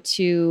how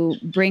to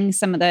bring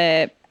some of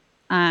the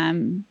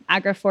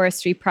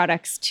agroforestry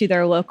products to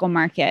their local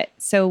market.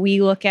 So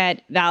we look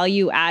at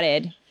value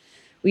added.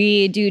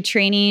 We do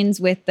trainings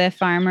with the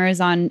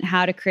farmers on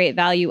how to create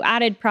value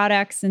added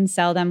products and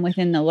sell them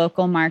within the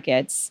local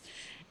markets.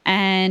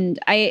 And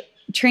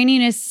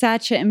training is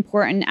such an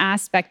important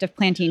aspect of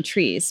planting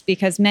trees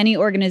because many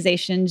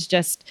organizations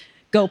just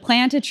go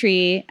plant a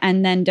tree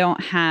and then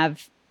don't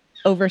have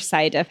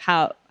oversight of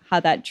how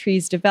that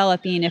tree's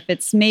developing, if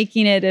it's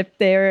making it, if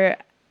there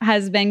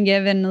has been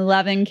given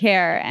love and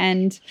care.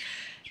 And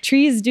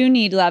trees do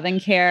need love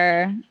and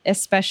care,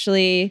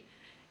 especially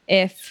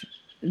if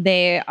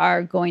they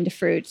are going to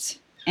fruit.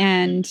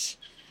 And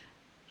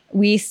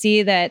we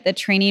see that the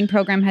training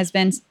program has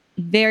been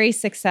very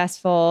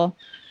successful.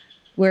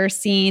 We're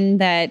seeing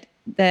that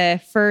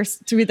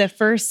through the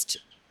first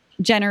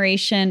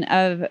generation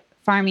of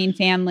farming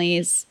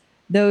families,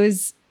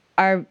 those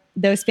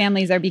those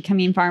families are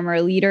becoming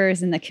farmer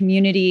leaders in the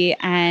community,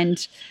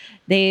 and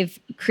they've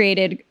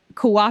created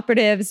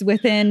cooperatives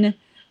within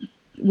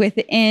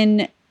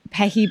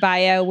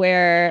Pehibaya,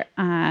 where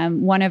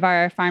one of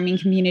our farming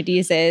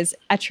communities is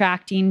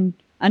attracting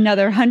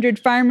another 100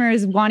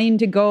 farmers wanting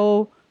to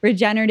go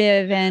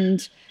regenerative.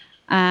 And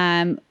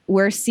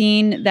we're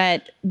seeing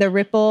that the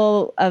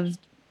ripple of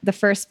the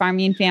first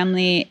farming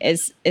family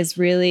is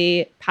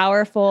really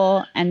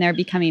powerful, and they're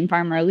becoming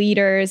farmer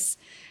leaders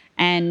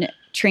and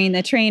train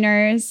the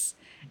trainers.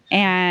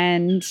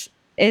 And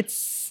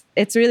it's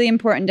really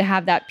important to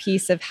have that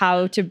piece of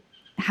how to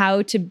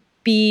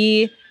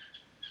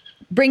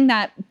bring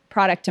that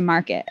product to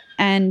market.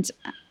 And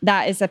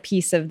that is a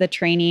piece of the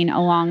training,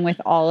 along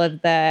with all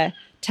of the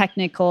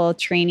technical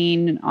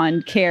training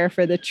on care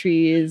for the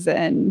trees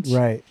and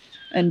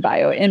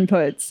bio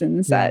inputs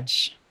and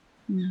such.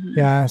 Mm-hmm.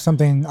 Yeah,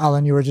 something,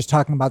 Alan, you were just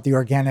talking about the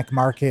organic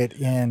market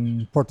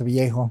in Puerto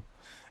Viejo.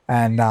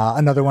 And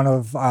another one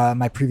of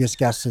my previous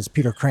guests is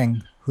Peter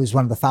Kring, who's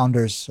one of the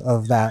founders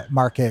of that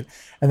market.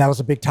 And that was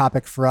a big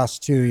topic for us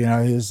too. You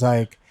know, he was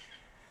like,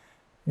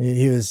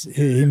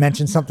 he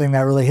mentioned something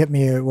that really hit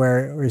me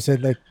where he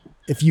said, like,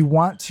 if you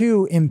want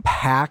to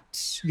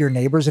impact your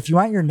neighbors, if you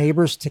want your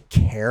neighbors to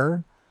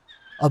care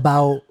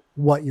about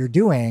what you're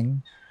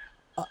doing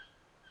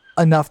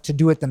enough to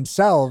do it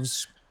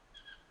themselves,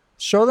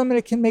 show them that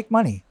it can make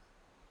money.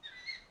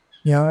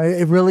 You know,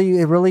 it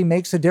really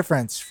makes a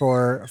difference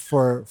for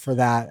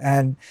that.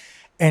 And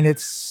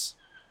it's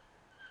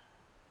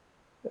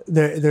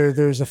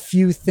there's a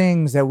few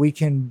things that we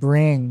can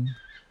bring,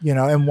 you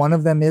know, and one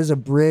of them is a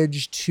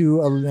bridge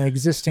to an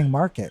existing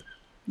market.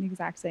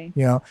 Exactly.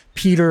 You know,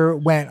 Peter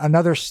went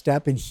another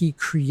step, and he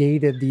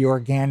co-created the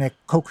organic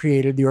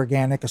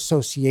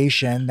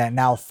association that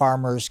now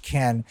farmers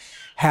can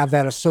have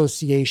that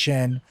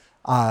association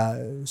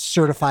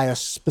certify a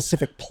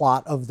specific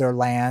plot of their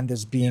land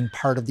as being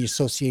part of the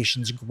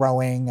association's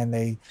growing, and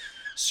they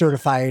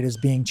certify it as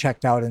being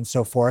checked out and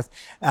so forth.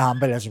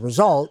 But as a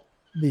result,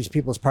 these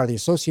people, as part of the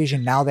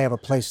association, now they have a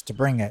place to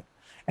bring it.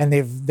 And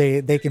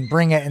they can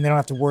bring it, and they don't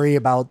have to worry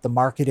about the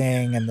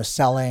marketing and the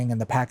selling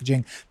and the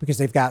packaging, because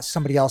they've got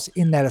somebody else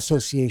in that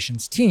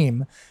association's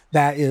team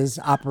that is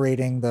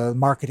operating the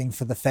marketing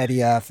for the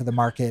feria, for the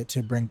market,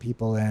 to bring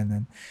people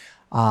in.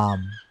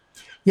 And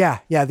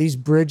these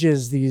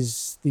bridges,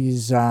 these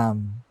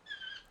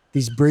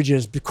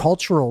bridges,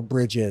 cultural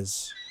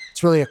bridges.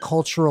 It's really a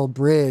cultural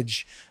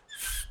bridge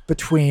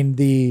between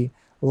the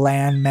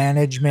land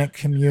management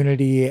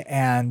community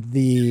and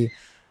the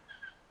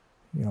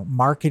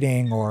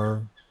marketing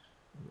or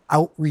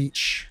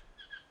outreach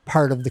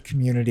part of the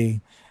community.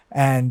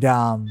 And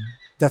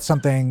that's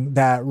something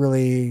that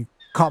really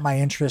caught my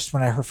interest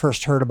when I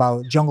first heard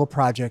about Jungle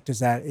Project, is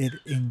that it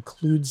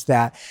includes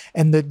that.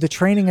 And the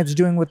training it's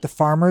doing with the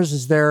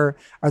farmers, are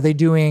they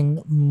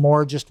doing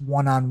more just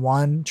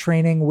one-on-one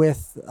training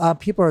with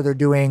people, or they're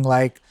doing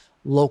like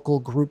local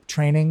group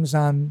trainings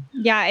on?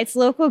 Yeah, it's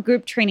local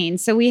group training.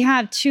 So we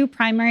have two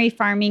primary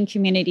farming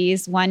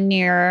communities, one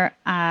near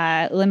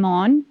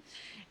Limon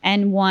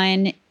and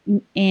one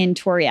in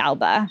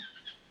Torrealba.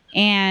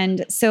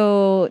 And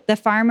so the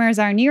farmers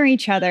are near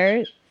each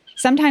other.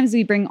 Sometimes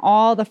we bring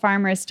all the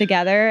farmers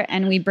together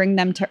and we bring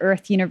them to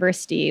Earth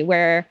University,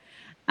 where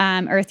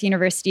Earth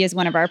University is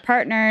one of our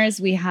partners.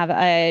 We have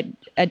a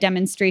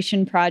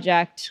demonstration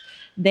project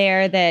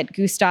there that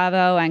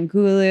Gustavo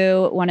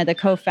Angulo, one of the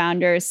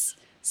co-founders,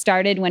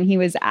 started when he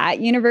was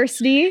at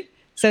university.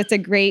 So it's a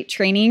great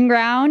training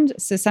ground.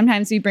 So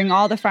sometimes we bring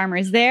all the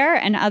farmers there,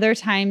 and other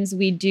times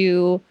we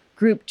do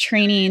group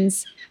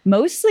trainings,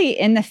 mostly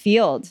in the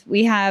field.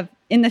 We have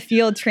in the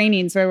field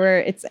trainings where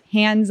it's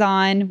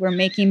hands-on. We're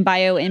making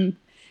bio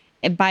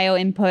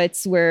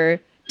inputs.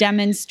 We're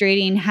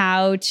demonstrating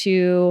how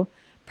to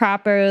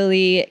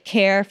properly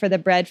care for the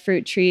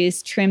breadfruit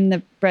trees, trim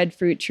the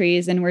breadfruit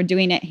trees, and we're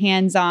doing it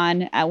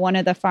hands-on at one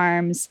of the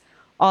farms.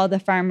 All the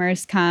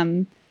farmers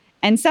come.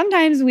 And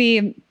sometimes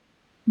we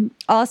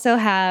also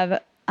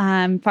have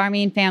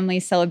farming family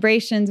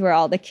celebrations where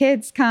all the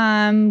kids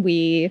come.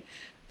 We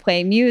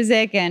play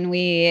music and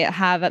we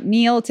have a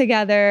meal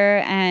together,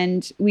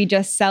 and we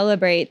just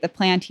celebrate the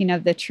planting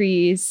of the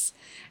trees.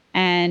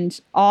 And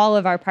all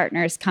of our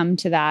partners come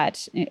to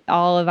that.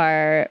 All of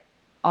our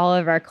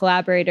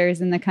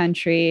collaborators in the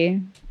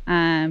country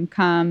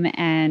come,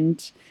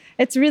 and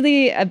it's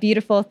really a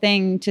beautiful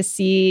thing to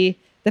see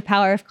the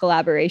power of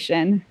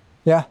collaboration.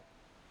 Yeah.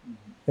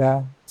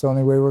 It's the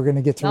only way we're going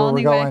to get to where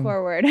we're going. The only way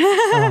forward.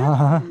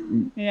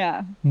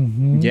 Yeah.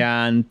 Mm-hmm.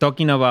 Yeah, and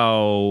talking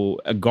about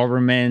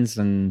governments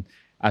and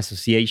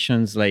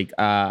associations, like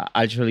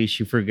actually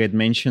she forget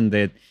mention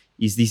that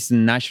is this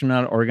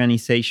national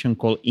organization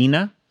called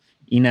INA.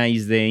 INA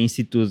is the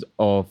Institute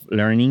of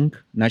Learning,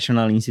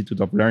 National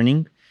Institute of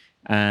Learning,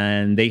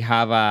 and they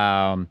have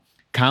a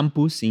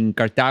campus in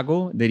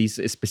Cartago that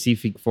is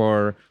specific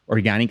for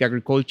organic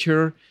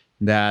agriculture,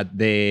 that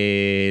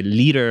the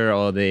leader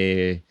or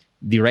the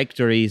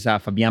director is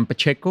Fabian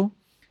Pacheco.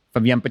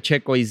 Fabian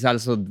Pacheco is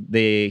also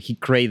he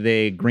created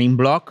the Green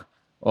Block,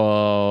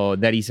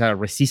 that is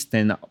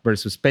resistant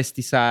versus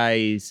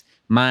pesticides,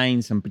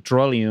 mines, and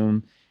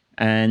petroleum.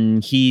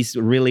 And he's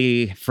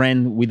really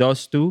friend with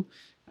us too.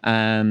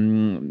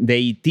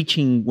 They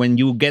teaching when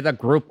you get a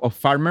group of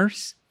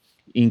farmers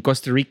in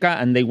Costa Rica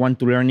and they want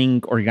to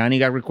learning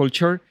organic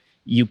agriculture,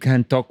 you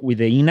can talk with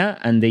the INA,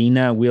 and the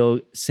INA will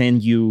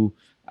send you,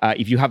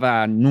 if you have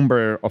a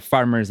number of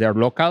farmers that are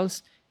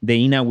locals,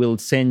 the INA will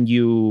send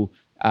you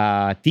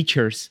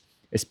teachers,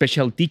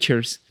 special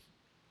teachers,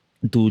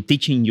 to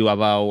teaching you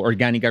about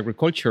organic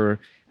agriculture.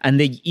 And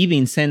they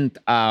even send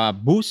a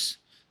bus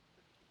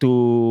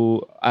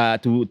to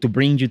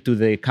bring you to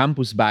the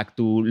campus back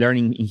to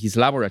learning in his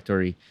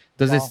laboratory.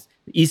 Entonces,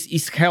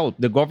 it's help.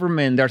 The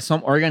government, there are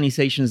some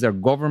organizations that are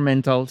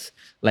governmentals,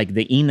 like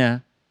the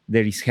INA,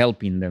 that is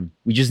helping them.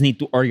 We just need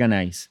to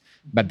organize.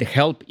 But the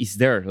help is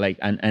there. Like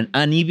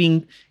and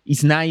even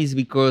it's nice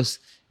because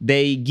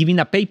they giving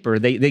a paper,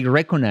 they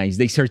recognize,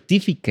 they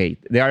certificate.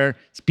 There are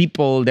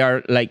people,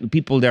 that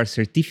are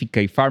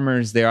certificate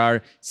farmers, there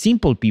are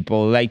simple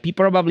people, like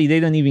people probably they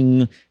don't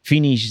even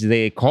finish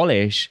the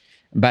college,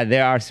 but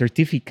they are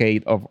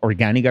certificate of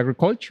organic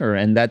agriculture,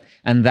 and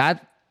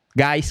that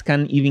guys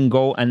can even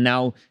go and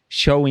now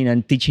showing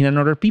and teaching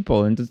another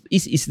people. And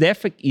it's the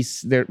effect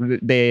is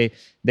the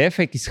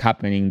effect is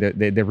happening, the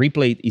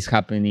replay is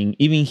happening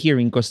even here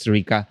in Costa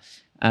Rica.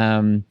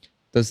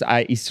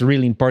 It's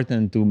really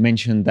important to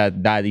mention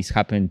that is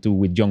happening too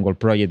with Jungle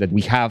Project, that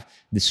we have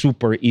the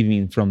support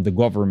even from the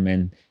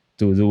government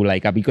to do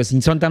because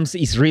sometimes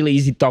it's really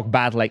easy to talk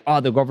bad, like, oh,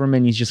 the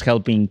government is just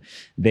helping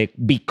the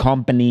big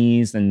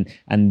companies and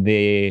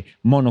the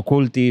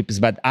monocultives.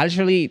 But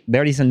actually,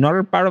 there is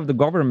another part of the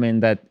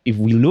government that if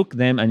we look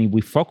them and if we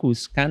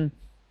focus, can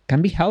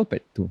be helped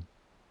too.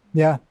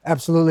 Yeah,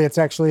 absolutely. It's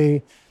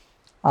actually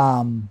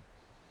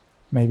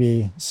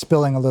maybe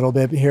spilling a little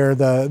bit here,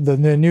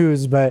 the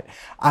news, but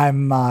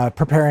I'm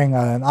preparing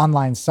an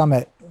online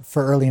summit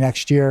for early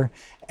next year.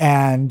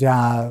 And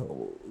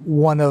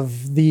one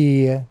of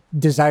the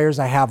desires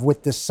I have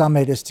with this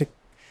summit is to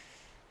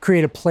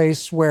create a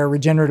place where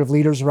regenerative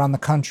leaders around the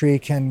country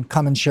can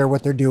come and share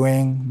what they're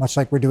doing, much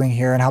like we're doing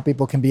here, and how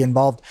people can be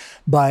involved.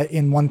 But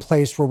in one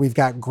place where we've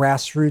got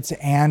grassroots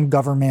and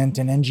government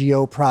and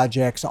NGO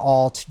projects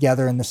all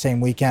together in the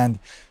same weekend,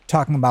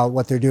 talking about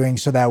what they're doing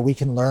so that we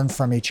can learn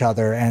from each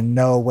other and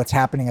know what's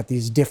happening at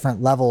these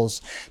different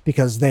levels,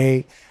 because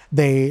they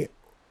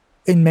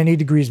in many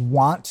degrees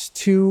want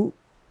to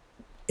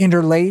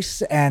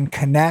interlace and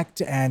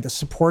connect and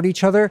support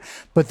each other,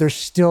 but there's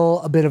still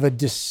a bit of a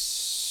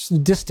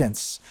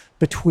distance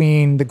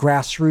between the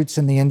grassroots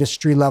and the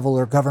industry level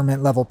or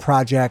government level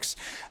projects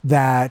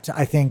that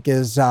I think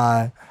is,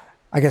 I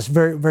guess,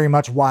 very, very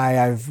much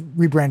why I've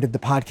rebranded the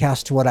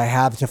podcast to what I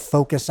have, to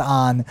focus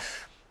on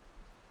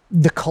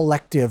the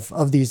collective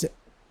of these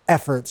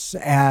efforts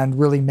and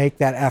really make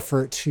that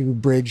effort to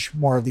bridge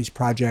more of these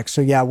projects. So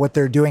yeah, what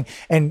they're doing,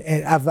 and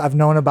I've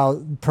known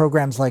about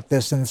programs like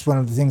this, and it's one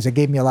of the things that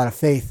gave me a lot of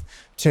faith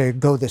to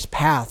go this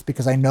path,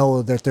 because I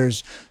know that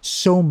there's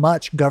so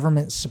much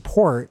government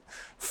support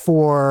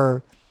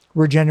for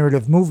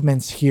regenerative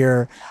movements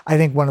here. I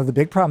think one of the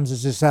big problems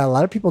is just that a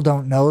lot of people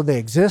don't know they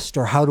exist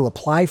or how to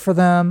apply for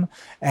them,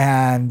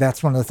 and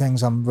that's one of the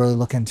things I'm really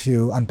looking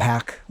to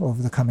unpack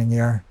over the coming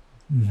year.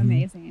 Mm-hmm.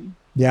 Amazing.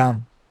 Yeah.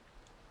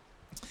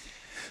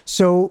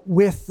 So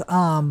with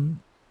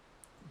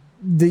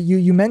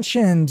you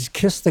mentioned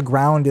Kiss the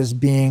Ground as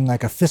being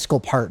like a fiscal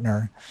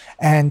partner,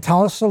 and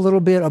tell us a little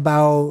bit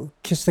about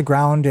Kiss the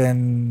Ground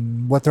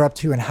and what they're up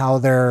to and how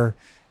they're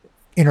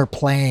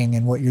interplaying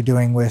and what you're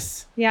doing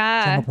with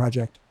Jungle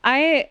Project.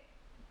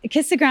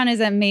 Kiss the Ground is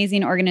an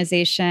amazing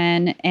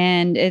organization,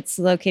 and it's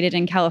located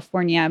in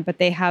California, but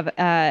they have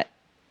an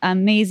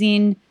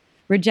amazing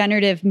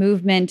regenerative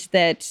movement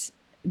that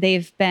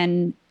they've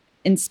been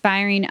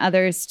inspiring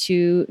others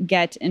to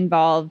get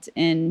involved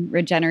in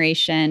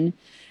regeneration.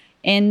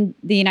 In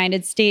the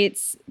United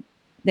States,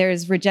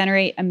 there's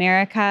Regenerate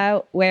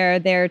America, where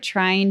they're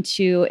trying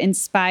to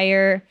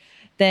inspire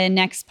the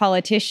next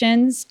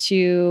politicians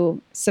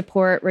to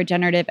support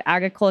regenerative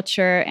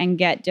agriculture and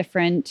get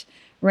different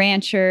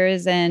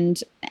ranchers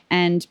and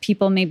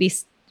people maybe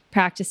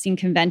practicing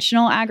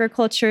conventional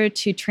agriculture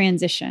to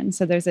transition.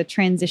 So there's a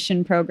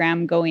transition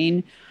program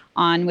going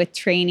on with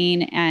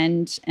training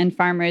and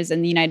farmers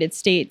in the United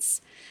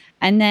States.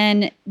 And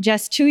then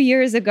just 2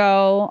 years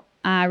ago,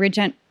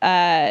 Kiss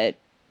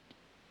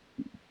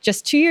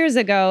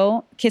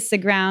the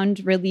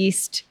Ground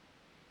released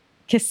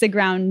Kiss the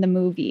Ground, the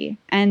movie.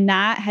 And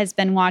that has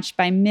been watched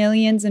by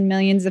millions and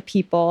millions of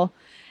people.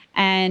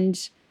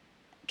 And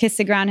Kiss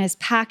the Ground has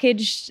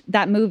packaged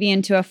that movie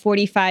into a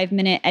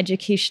 45-minute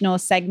educational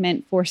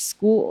segment for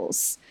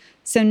schools.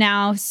 So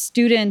now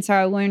students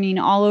are learning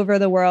all over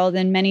the world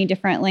in many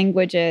different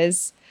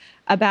languages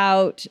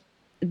about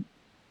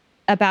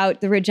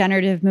the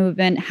regenerative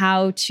movement,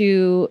 how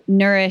to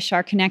nourish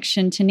our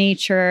connection to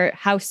nature,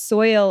 how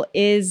soil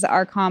is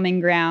our common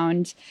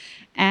ground.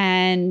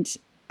 And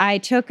I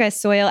took a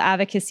soil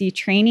advocacy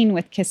training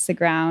with Kiss the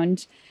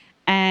Ground,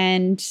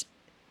 and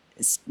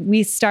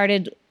we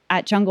started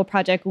at Jungle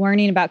Project,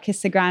 learning about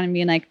Kiss the Ground and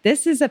being like,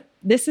 this is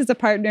a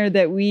partner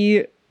that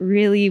we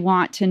really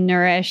want to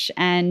nourish.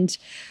 And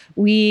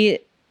we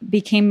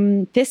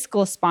became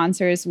fiscal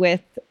sponsors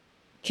with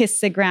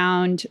Kiss the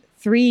Ground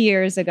 3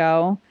 years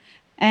ago.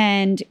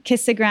 And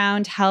Kiss the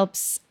Ground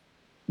helps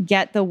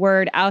get the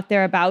word out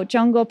there about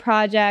Jungle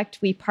Project.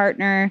 We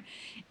partner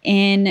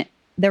in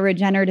the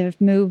regenerative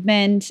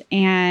movement,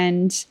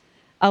 and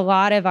a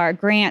lot of our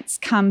grants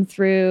come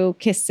through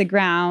Kiss the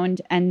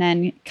Ground and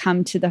then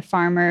come to the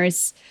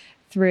farmers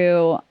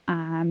through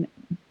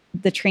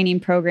the training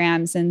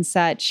programs and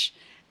such.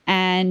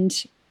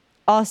 And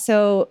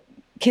also,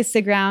 Kiss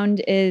the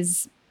Ground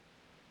is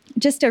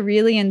just a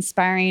really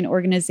inspiring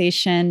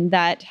organization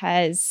that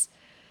has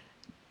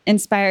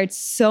inspired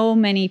so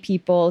many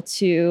people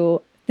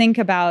to think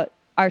about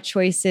our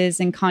choices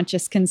and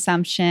conscious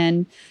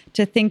consumption,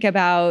 to think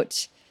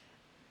about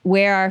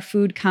where our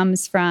food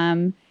comes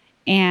from.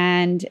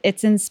 And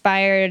it's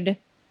inspired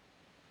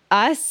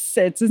us.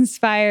 It's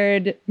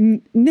inspired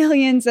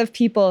millions of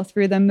people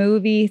through the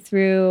movie,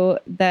 through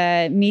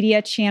the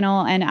media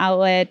channel and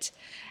outlet,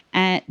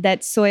 and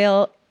that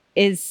soil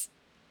is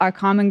our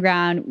common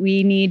ground.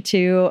 We need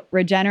to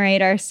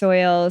regenerate our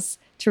soils,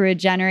 to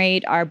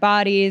regenerate our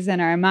bodies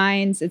and our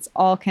minds. It's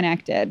all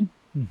connected.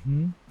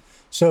 Mm-hmm.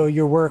 So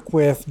your work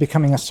with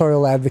becoming a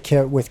soil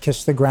advocate with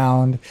Kiss the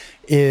Ground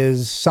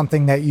is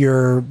something that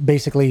you're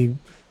basically,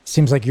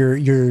 seems like you're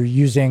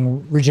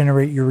using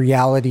Regenerate Your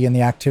Reality and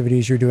the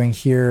activities you're doing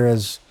here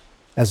as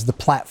the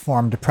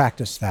platform to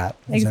practice that.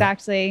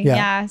 Exactly.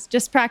 Yeah.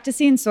 Just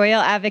practicing soil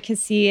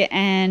advocacy,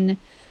 and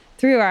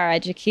through our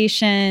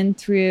education,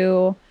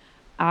 through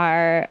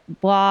our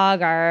blog,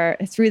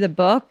 through the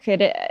book,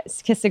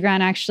 Kiss the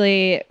Ground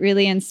actually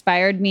really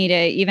inspired me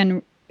to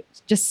even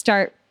just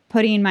start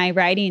putting my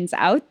writings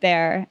out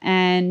there.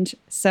 And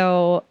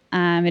so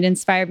it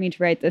inspired me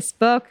to write this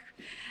book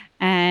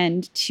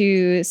and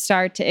to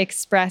start to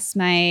express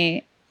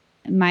my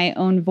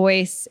own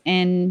voice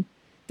in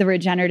the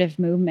regenerative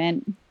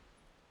movement.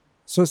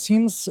 So it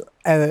seems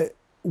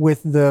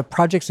with the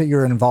projects that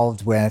you're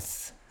involved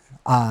with,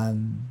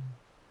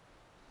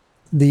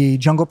 the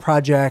Jungle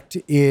Project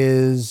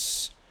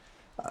is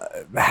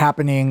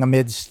happening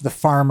amidst the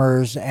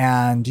farmers,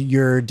 and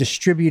you're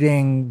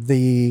distributing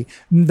the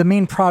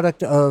main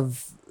product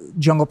of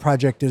Jungle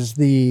Project is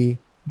the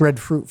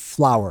breadfruit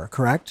flour,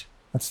 correct?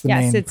 That's the main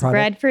product. Yes, it's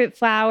breadfruit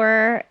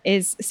flour.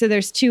 So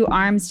there's two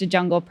arms to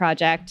Jungle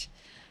Project.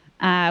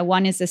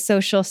 One is the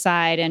social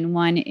side, and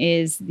one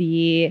is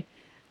the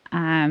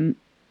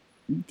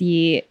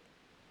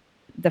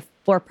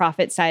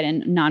for-profit side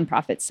and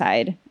nonprofit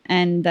side.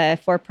 And the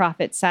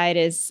for-profit side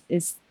is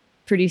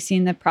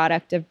producing the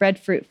product of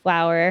breadfruit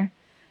flour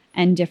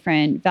and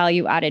different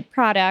value-added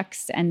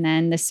products. And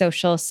then the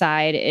social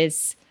side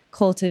is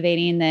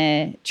cultivating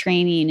the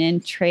training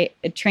and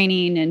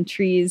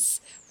trees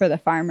for the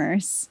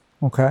farmers.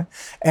 Okay.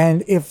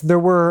 And if there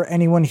were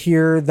anyone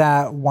here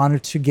that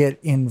wanted to get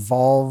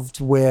involved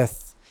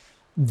with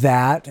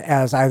that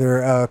as either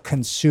a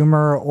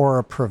consumer or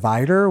a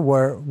provider,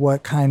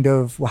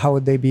 how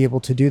would they be able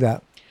to do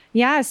that?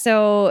 Yeah.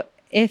 So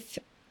if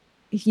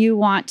you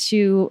want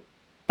to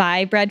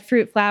buy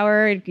breadfruit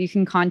flour, you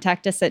can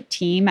contact us at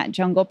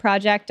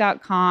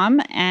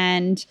team@jungleproject.com.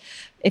 And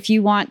if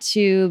you want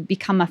to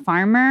become a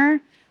farmer,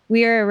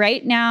 we are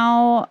right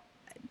now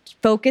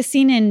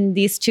focusing in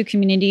these two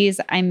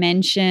communities I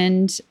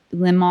mentioned,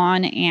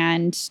 Limon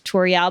and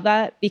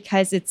Turrialba,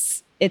 because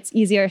it's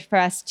easier for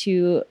us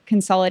to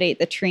consolidate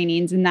the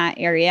trainings in that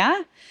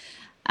area.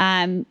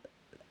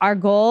 Our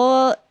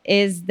goal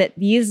is that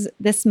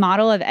this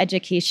model of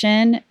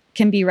education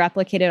can be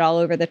replicated all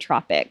over the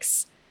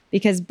tropics,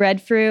 because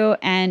breadfruit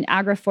and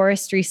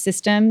agroforestry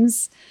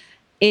systems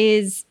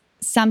is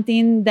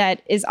something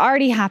that is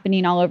already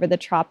happening all over the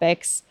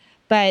tropics.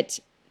 But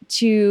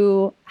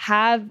to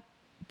have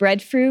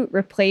breadfruit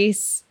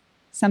replace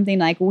something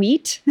like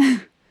wheat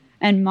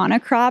and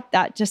monocrop,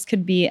 that just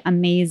could be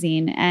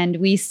amazing. And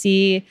we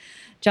see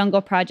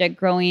Jungle Project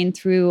growing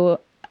through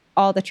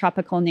all the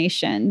tropical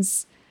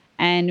nations.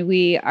 And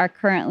we are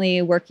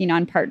currently working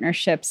on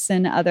partnerships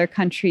in other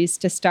countries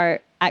to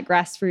start at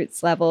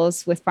grassroots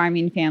levels with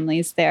farming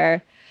families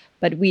there.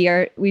 But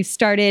we've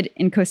started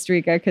in Costa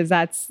Rica because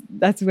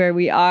that's where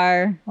we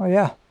are. Oh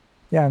yeah.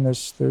 Yeah, and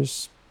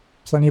there's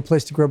plenty of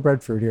place to grow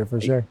breadfruit here for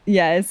sure.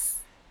 Yes.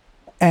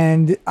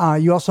 And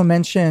you also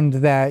mentioned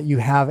that you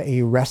have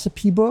a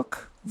recipe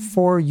book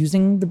for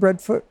using the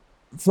breadfruit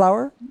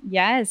flour?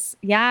 Yes.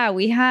 Yeah,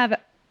 we have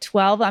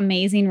 12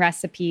 amazing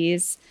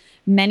recipes,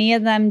 many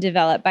of them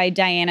developed by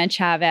Diana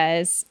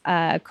Chavez,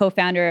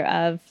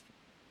 co-founder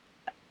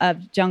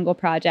of Jungle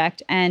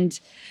Project. And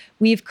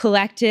we've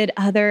collected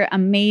other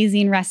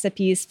amazing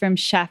recipes from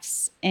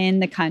chefs in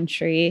the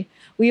country.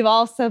 We've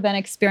also been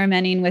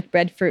experimenting with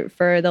breadfruit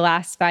for the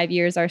last 5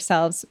 years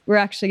ourselves. We're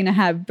actually going to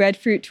have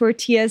breadfruit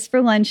tortillas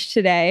for lunch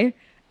today.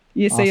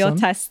 So you'll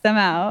test them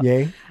out.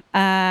 Yay.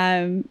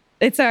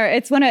 It's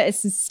a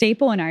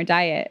staple in our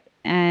diet.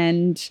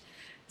 And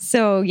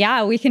So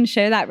yeah, we can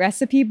share that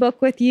recipe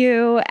book with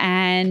you,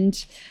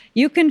 and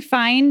you can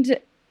find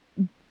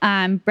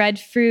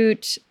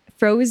breadfruit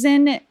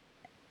frozen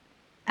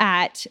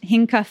at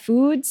Hinka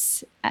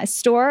Foods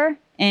store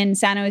in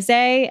San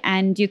Jose,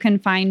 and you can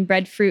find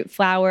breadfruit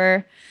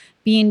flour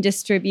being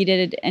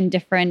distributed in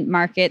different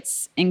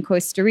markets in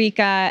Costa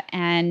Rica,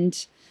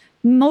 and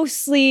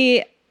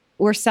mostly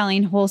we're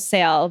selling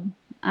wholesale.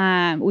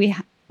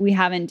 We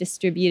haven't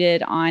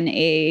distributed on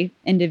a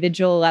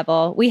individual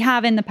level. We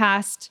have in the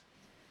past.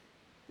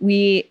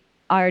 We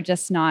are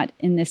just not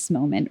in this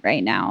moment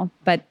right now.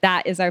 But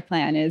that is our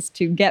plan, is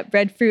to get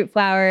breadfruit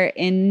flour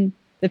in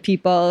the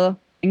people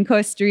in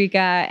Costa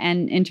Rica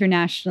and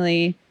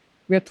internationally,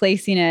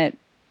 replacing it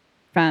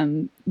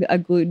from a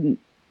gluten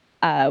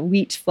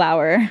wheat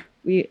flour.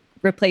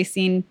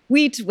 Replacing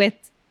wheat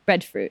with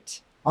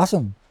breadfruit.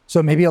 Awesome.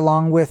 So maybe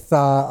along with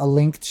a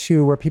link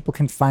to where people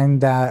can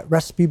find that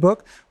recipe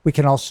book, we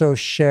can also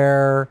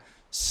share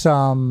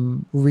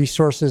some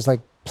resources like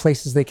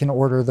places they can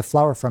order the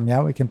flour from.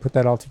 Yeah, we can put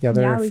that all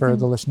together for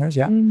the listeners.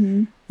 Yeah.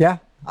 Mm-hmm. Yeah.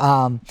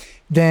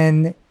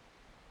 Then,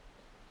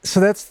 so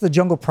that's the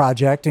Jungle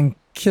Project, and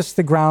Kiss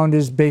the Ground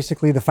is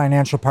basically the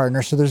financial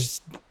partner. So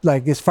there's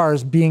like, as far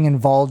as being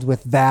involved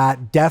with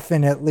that,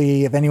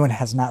 definitely, if anyone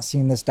has not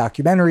seen this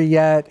documentary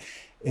yet,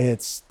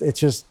 it's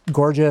just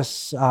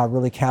gorgeous.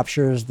 Really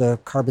captures the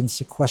carbon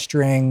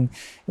sequestering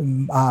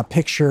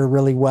picture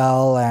really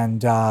well, and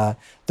the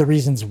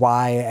reasons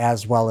why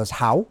as well as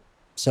how.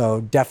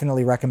 So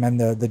definitely recommend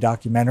the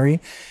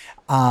documentary.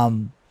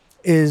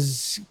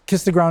 Is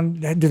Kiss the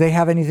Ground, do they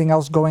have anything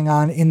else going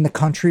on in the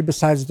country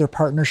besides their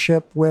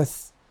partnership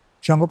with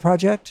Jungle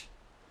Project?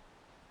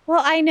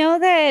 Well, I know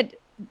that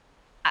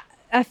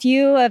a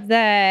few of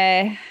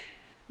the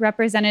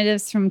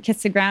representatives from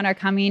Kiss the Ground are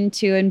coming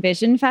to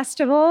Envision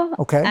Festival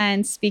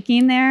and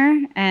speaking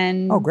there.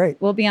 And great.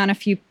 We'll be on a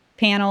few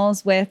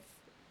panels with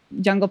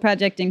Jungle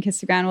Project and Kiss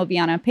the Ground. We'll be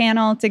on a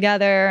panel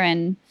together.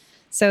 And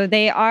so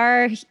they're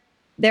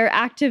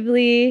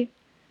actively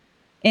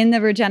in the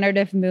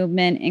regenerative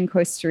movement in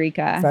Costa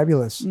Rica.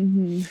 Fabulous.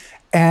 Mm-hmm.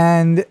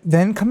 And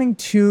then coming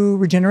to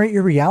Regenerate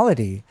Your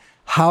Reality,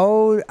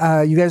 how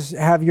you guys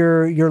have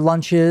your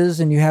lunches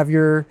and you have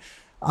your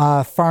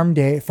farm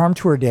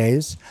tour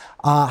days.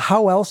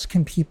 How else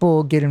can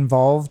people get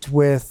involved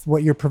with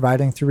what you're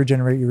providing through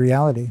Regenerate Your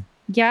Reality?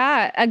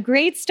 Yeah, a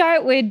great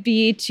start would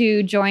be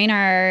to join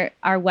our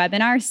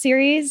webinar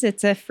series.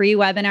 It's a free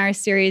webinar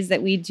series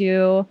that we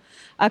do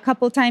a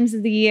couple times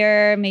of the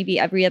year, maybe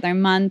every other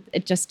month.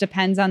 It just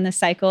depends on the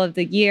cycle of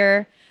the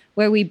year,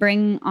 where we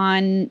bring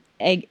on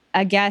a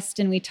guest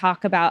and we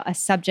talk about a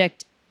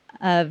subject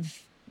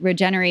of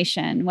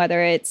regeneration,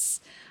 whether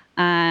it's,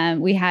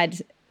 we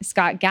had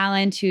Scott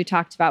Gallant, who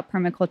talked about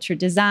permaculture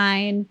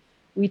design.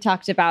 We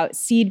talked about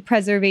seed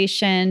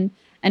preservation.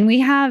 And we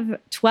have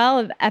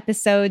 12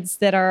 episodes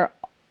that are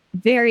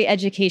very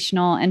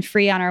educational and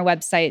free on our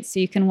website. So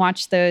you can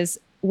watch those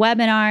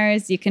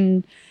webinars. You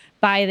can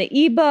buy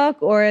the ebook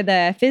or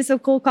the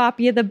physical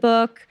copy of the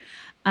book.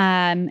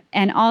 And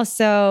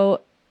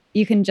also,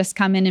 you can just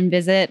come in and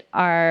visit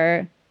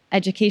our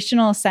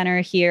educational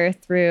center here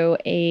through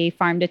a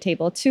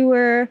farm-to-table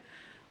tour.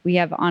 We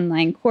have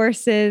online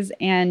courses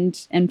and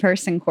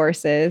in-person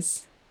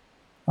courses.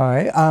 All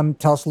right.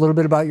 Tell us a little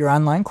bit about your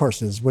online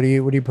courses. What are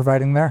you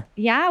providing there?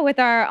 Yeah, with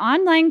our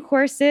online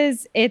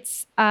courses,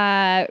 it's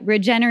a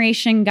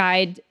regeneration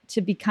guide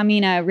to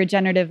becoming a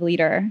regenerative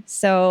leader.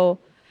 So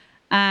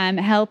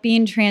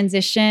helping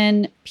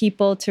transition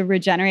people to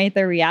regenerate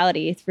their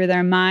reality through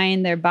their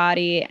mind, their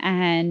body,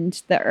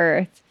 and the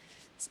earth,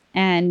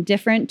 and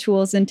different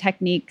tools and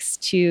techniques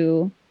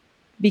to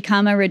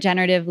become a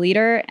regenerative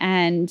leader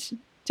and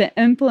to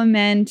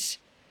implement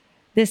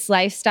this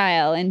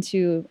lifestyle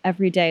into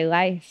everyday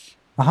life.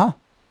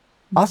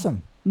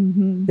 Awesome.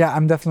 Mm-hmm. Yeah,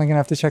 I'm definitely going to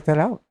have to check that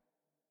out.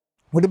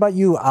 What about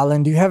you,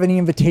 Alan? Do you have any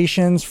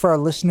invitations for our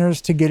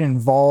listeners to get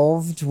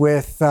involved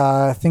with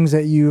things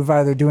that you've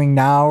either doing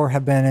now or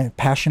have been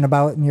passionate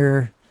about in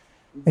your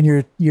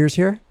years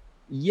here?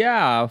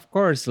 Yeah, of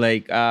course.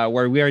 Like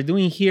what we are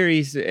doing here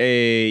is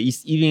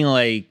even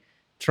like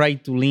try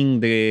to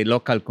link the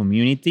local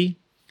community,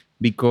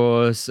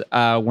 because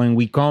when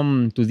we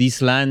come to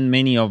this land,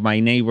 many of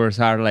my neighbors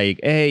are like,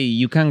 "Hey,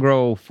 you can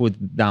grow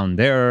food down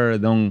there.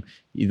 Don't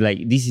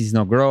like this is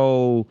not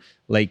grow."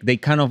 Like they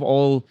kind of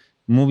all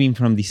moving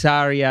from this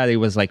area. There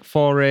was like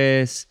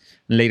forest.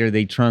 Later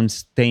they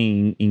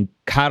staying in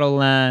cattle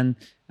land,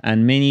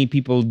 and many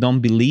people don't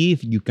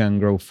believe you can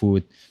grow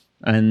food.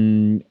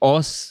 And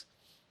us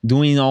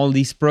doing all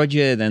this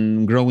project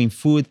and growing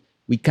food,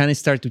 we kind of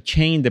start to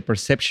change the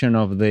perception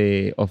of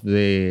the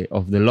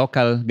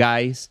local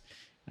guys,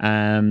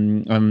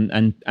 and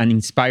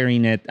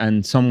inspiring it.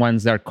 And some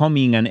ones are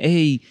coming and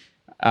hey,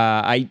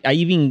 I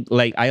even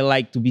like I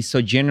like to be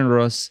so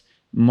generous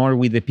more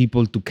with the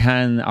people to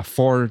can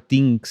afford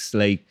things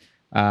like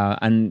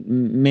and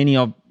many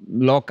of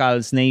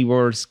locals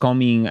neighbors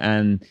coming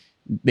and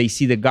they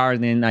see the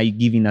garden. I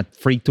giving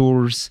free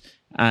tours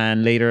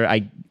and later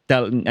I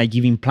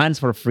give him plants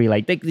for free.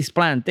 Like, take this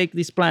plant, take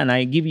this plant.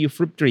 I give you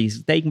fruit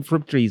trees, take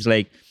fruit trees.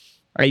 Like,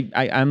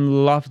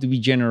 I'm love to be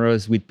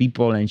generous with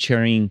people and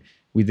sharing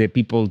with the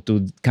people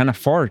to can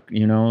afford,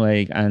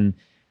 like, and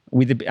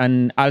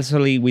and also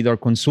with our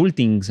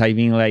consultings, I've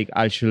been like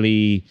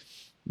actually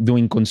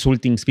doing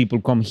consultings.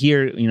 People come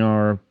here in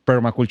our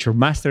permaculture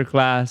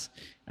masterclass,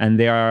 and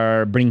they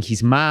are bring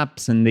his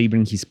maps and they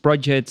bring his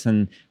projects,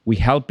 and we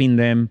helping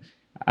them.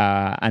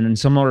 And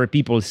some other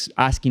people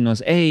asking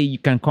us, hey, you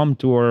can come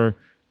to our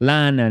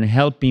land and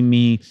helping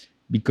me,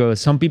 because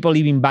some people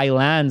even buy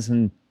lands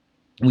and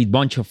with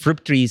bunch of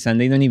fruit trees and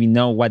they don't even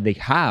know what they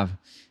have.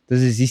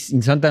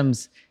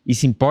 Sometimes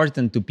it's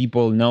important to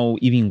people know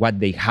even what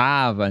they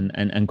have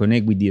and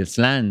connect with this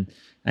land.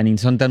 And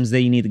sometimes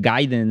they need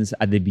guidance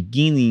at the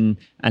beginning,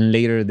 and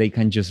later they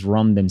can just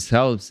roam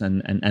themselves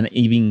and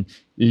even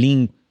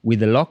link with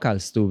the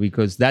locals too,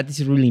 because that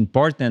is really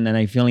important. And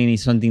I feel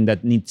it's something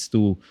that needs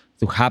to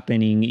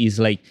happening is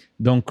like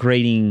don't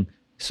creating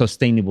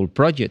sustainable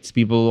projects.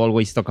 People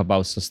always talk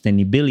about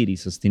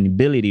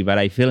sustainability, but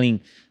I feel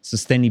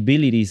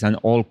sustainability is an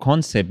old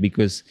concept,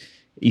 because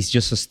it's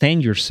just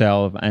sustain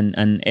yourself, and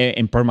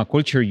in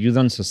permaculture you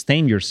don't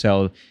sustain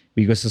yourself,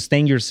 because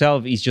sustain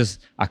yourself is just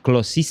a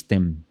closed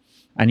system,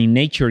 and in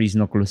nature is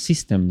no closed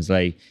systems.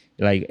 Like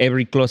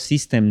every closed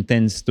system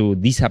tends to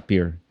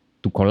disappear,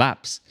 to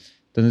collapse.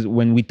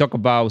 When we talk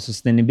about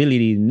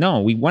sustainability,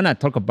 no, we want to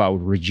talk about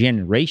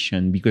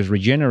regeneration, because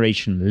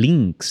regeneration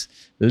links.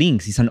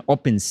 It's an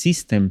open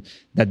system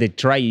that the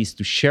try is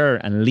to share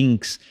and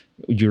links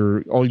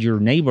all your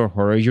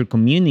neighborhood or your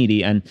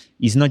community. And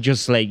it's not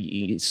just like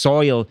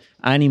soil,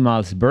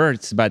 animals,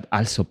 birds, but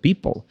also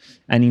people.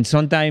 And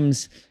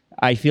sometimes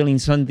I feel in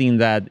something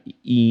that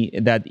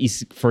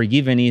is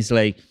forgiven is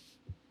like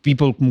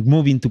people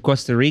moving to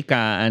Costa Rica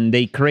and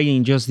they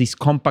creating just these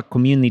compact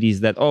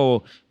communities that,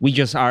 we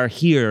just are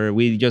here,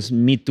 we just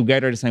meet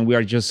together, and we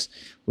are just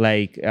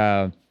like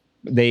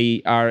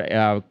they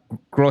are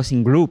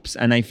crossing groups.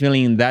 And I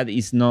feeling that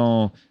is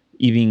not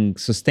even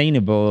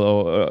sustainable,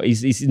 or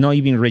is not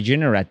even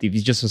regenerative.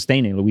 It's just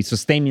sustainable. We're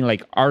sustaining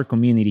like our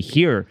community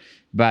here,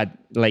 but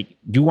like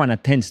you want to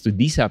tend to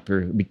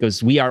disappear,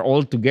 because we are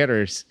all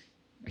together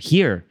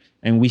here.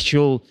 And we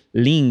should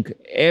link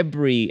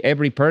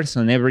every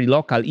person, every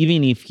local,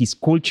 even if his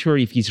culture,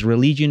 if his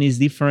religion is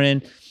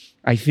different.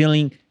 I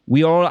feeling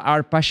we all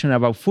are passionate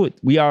about food.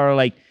 We are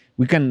like,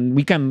 we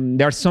can,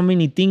 there are so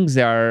many things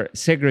that are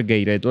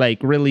segregated,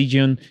 like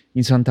religion,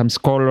 in sometimes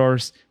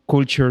colors,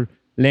 culture,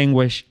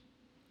 language.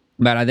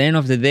 But at the end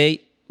of the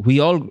day, we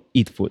all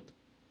eat food.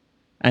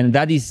 And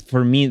that is,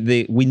 for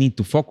me, we need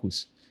to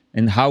focus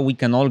on how we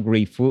can all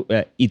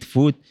eat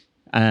food,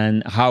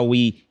 and how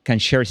we can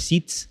share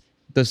seeds.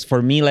 Because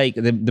for me, like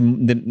the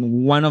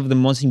one of the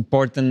most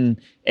important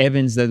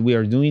events that we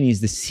are doing is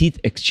the seed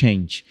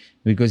exchange,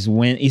 because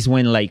when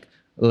like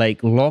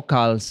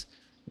locals,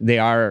 they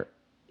are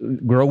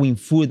growing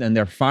food and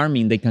they're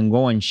farming, they can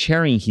go and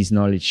sharing his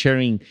knowledge,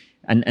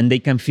 and they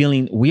can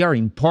feeling we are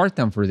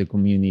important for the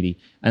community.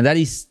 And that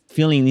is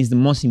feeling is the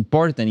most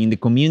important in the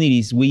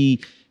communities. We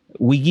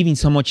giving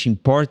so much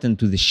importance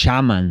to the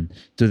shaman,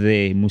 to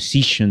the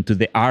musician, to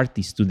the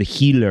artist, to the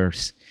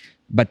healers.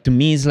 But to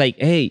me, it's like,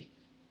 hey,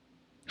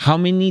 how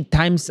many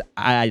times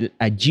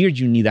a year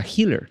you need a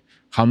healer?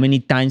 How many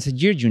times a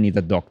year you need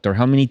a doctor?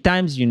 How many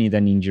times you need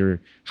an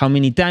engineer? How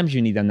many times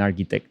you need an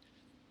architect?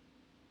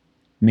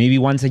 Maybe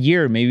once a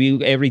year,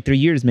 maybe every 3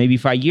 years, maybe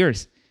 5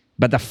 years.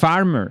 But a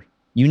farmer,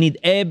 you need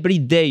every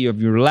day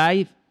of your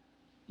life,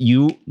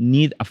 you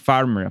need a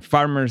farmer.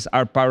 Farmers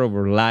are part of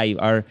our life,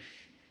 are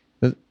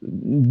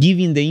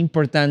giving the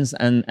importance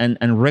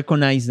and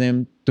recognize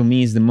them, to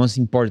me, is the most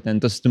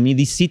important. Because to me,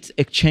 this seed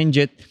exchange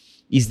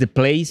is the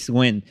place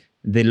when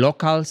the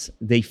locals,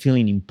 they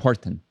feeling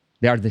important.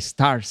 They are the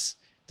stars.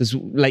 Just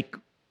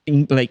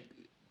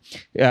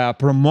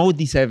promote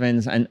these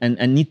events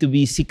and need to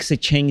be seed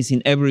exchanges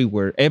in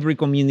everywhere. Every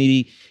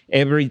community,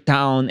 every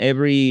town,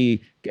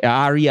 every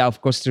area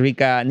of Costa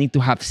Rica need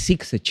to have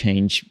seed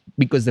exchange,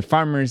 because the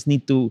farmers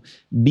need to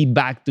be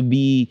back to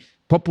be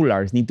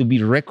popular, need to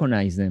be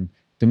recognized them.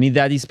 To me,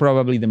 that is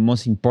probably the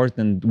most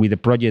important with the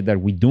project that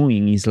we're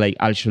doing, is like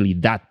actually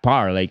that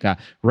part, like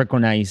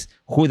recognize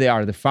who they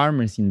are, the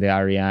farmers in the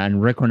area,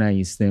 and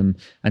recognize them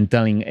and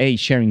telling, hey,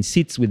 sharing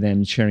seeds with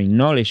them, sharing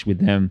knowledge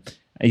with them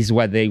is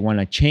what they want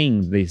to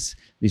change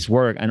this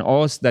work. And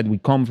us that we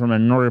come from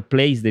another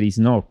place that is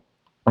not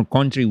our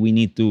country, we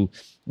need to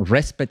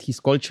respect his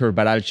culture,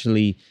 but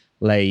actually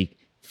like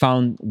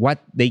found what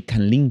they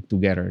can link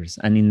together.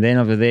 And in the end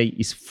of the day,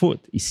 it's food,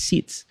 it's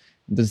seeds.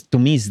 To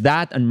me, it's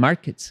that and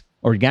markets.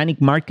 Organic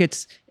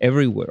markets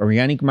everywhere.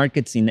 Organic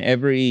markets in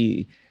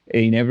every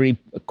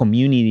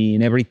community,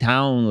 in every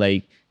town.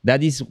 Like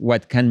that is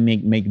what can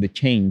make the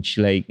change.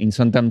 Like, and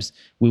sometimes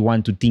we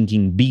want to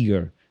thinking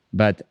bigger,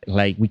 but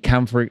like we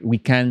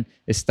can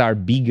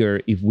start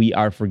bigger if we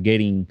are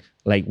forgetting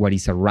like what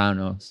is around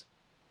us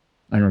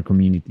and our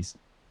communities.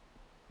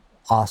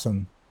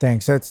 Awesome,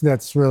 thanks.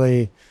 That's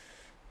really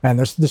And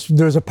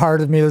there's a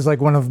part of me, there's like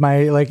one of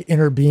my like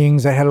inner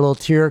beings. I had a little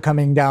tear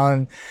coming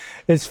down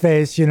its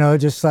face,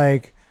 just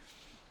like,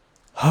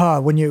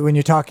 when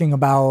you're talking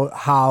about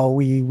how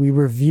we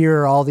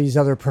revere all these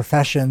other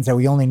professions that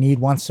we only need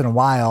once in a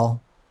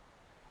while,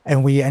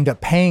 and we end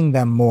up paying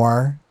them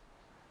more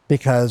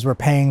because we're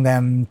paying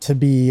them to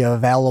be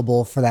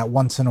available for that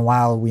once in a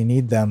while we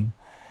need them.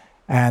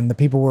 And the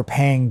people we're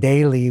paying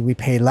daily, we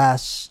pay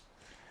less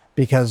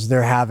because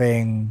they're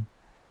having,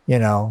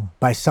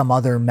 by some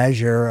other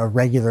measure, a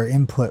regular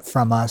input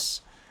from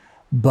us.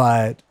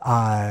 But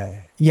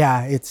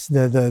it's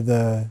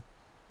the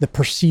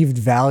perceived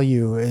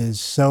value is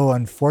so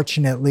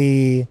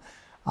unfortunately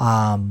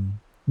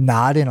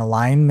not in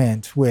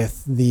alignment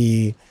with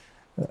the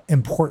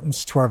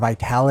importance to our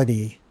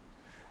vitality.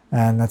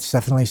 And that's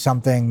definitely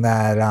something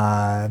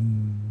that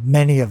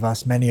many of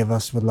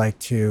us would like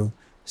to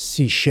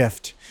see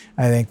shift.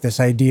 I think this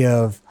idea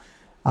of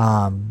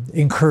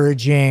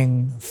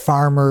encouraging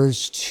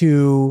farmers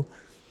to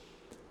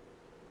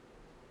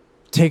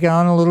take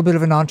on a little bit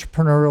of an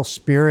entrepreneurial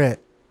spirit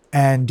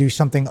and do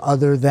something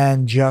other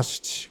than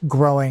just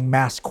growing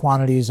mass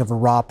quantities of a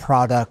raw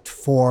product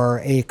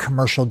for a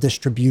commercial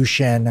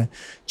distribution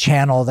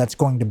channel that's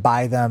going to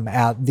buy them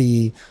at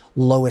the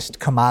lowest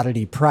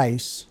commodity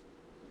price,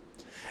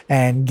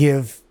 and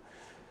give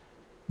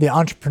the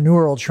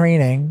entrepreneurial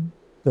training,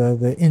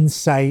 the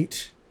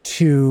insight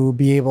to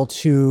be able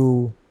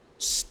to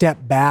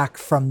step back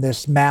from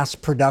this mass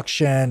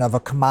production of a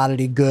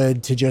commodity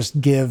good to just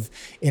give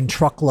in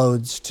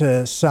truckloads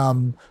to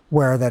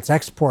somewhere that's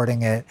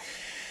exporting it,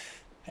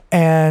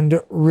 and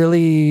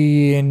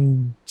really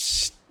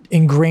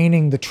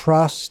ingraining the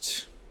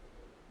trust,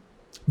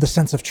 the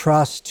sense of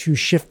trust, to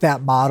shift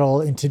that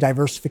model into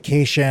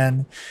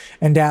diversification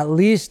and to at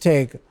least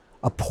take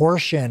a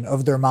portion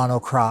of their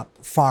monocrop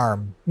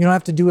farm. You don't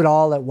have to do it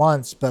all at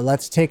once, but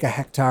let's take a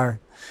hectare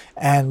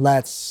and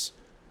let's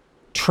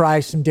try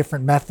some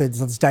different methods.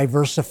 Let's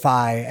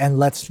diversify, and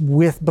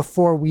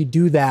before we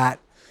do that,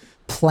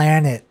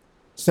 plan it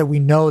so we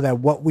know that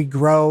what we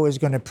grow is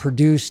going to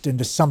produce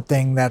into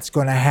something that's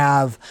going to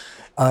have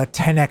a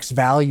 10x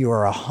value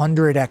or a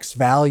 100x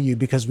value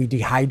because we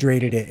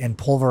dehydrated it and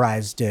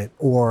pulverized it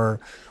or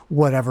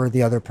whatever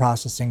the other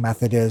processing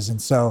method is.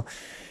 And so,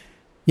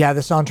 yeah,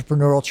 this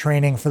entrepreneurial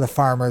training for the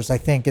farmers, I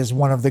think, is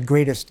one of the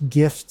greatest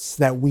gifts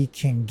that we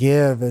can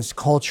give as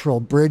cultural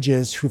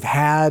bridges who've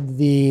had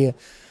the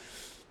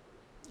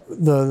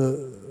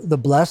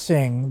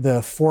blessing,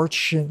 the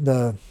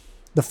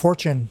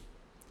fortune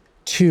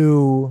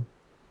to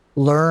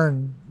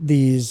learn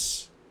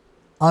these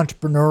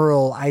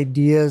entrepreneurial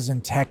ideas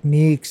and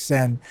techniques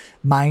and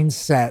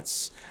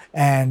mindsets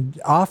and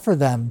offer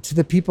them to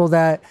the people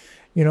that,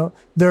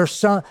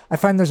 I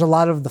find there's a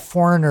lot of the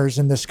foreigners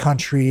in this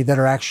country that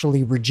are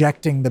actually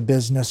rejecting the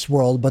business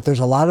world, but there's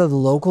a lot of the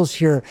locals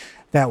here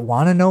that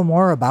want to know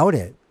more about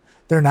it.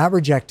 They're not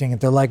rejecting it.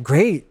 They're like,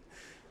 great,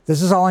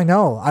 this is all I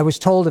know. I was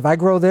told if I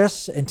grow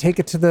this and take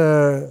it to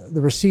the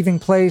receiving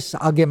place,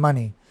 I'll get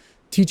money.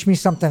 Teach me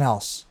something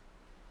else.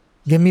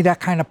 Give me that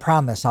kind of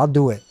promise. I'll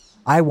do it.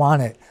 I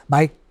want it.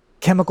 My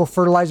chemical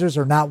fertilizers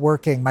are not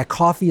working. My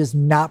coffee is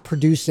not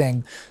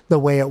producing the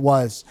way it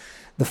was.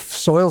 The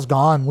soil's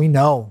gone. We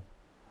know.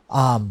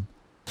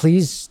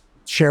 Please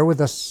share with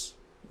us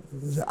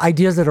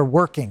ideas that are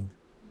working,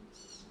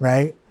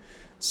 right?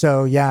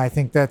 So yeah, I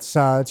think that's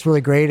it's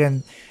really great.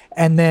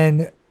 And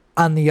then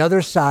on the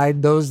other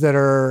side, those that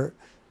are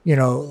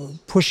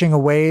pushing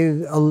away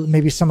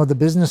maybe some of the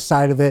business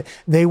side of it,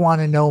 they want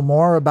to know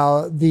more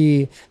about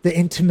the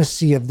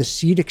intimacy of the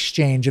seed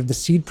exchange, of the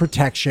seed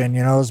protection.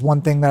 Is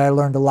one thing that I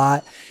learned a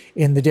lot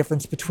in the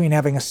difference between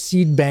having a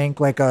seed bank,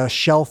 like a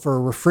shelf or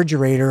a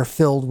refrigerator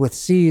filled with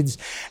seeds,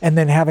 and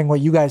then having what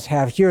you guys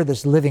have here,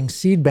 this living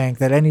seed bank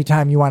that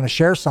anytime you want to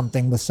share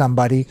something with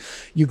somebody,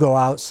 you go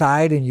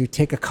outside and you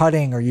take a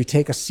cutting or you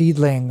take a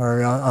seedling or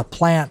a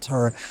plant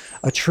or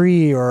a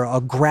tree or a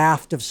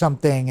graft of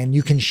something, and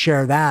you can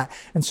share that.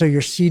 And so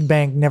your seed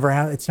bank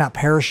it's not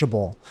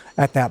perishable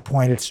at that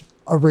point. It's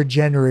a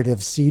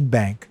regenerative seed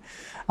bank.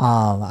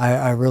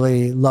 I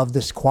really love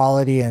this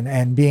quality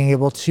and being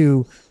able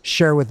to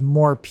share with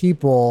more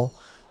people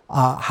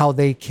how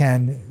they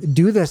can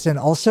do this. And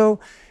also,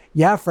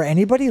 for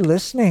anybody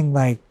listening,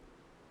 like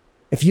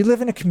if you live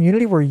in a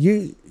community where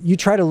you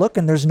try to look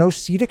and there's no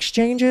seed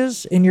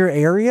exchanges in your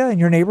area, in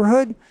your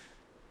neighborhood,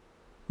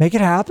 make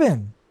it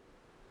happen.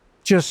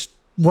 Just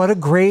what a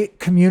great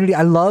community.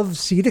 I love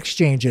seed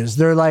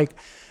exchanges.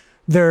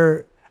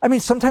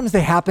 Sometimes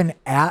they happen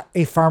at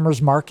a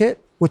farmer's market,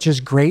 which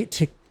is great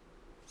to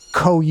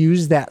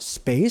co-use that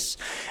space.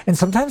 And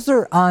sometimes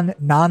they're on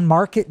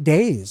non-market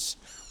days.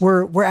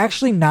 We're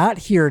actually not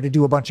here to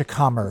do a bunch of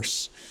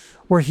commerce.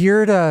 We're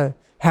here to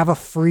have a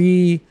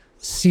free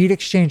seed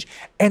exchange.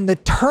 And the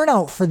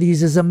turnout for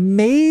these is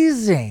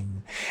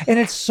amazing. And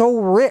it's so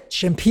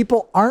rich, and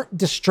people aren't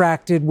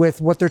distracted with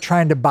what they're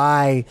trying to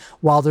buy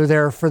while they're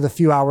there for the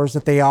few hours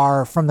that they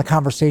are from the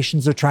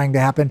conversations they're trying to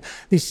happen.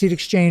 These seed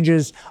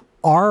exchanges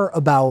are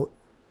about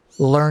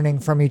learning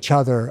from each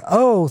other.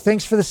 Oh,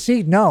 thanks for the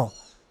seed. No.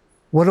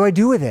 What do I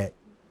do with it?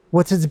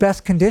 What's its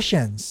best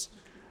conditions?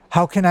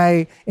 How can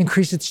I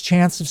increase its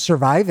chance of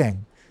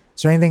surviving?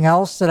 Is there anything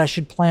else that I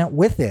should plant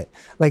with it?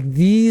 Like,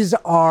 these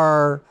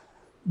are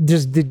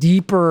just the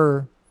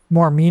deeper,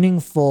 more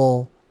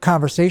meaningful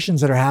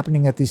conversations that are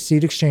happening at these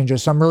seed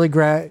exchanges. So I'm really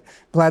glad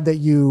that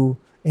you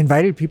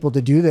invited people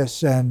to do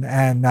this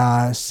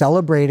and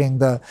celebrating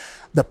the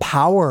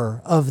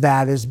power of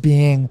that as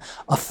being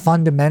a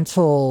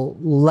fundamental,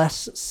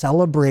 less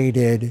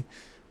celebrated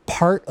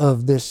part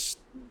of this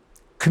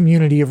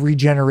community of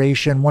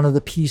regeneration, one of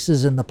the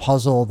pieces in the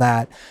puzzle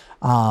that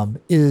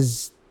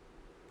is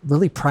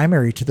really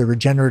primary to the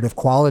regenerative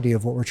quality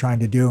of what we're trying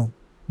to do.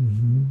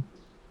 Mm-hmm.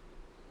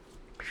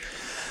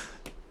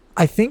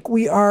 I think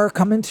we are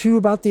coming to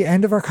about the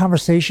end of our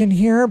conversation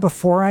here.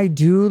 Before I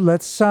do,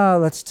 let's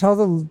tell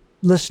the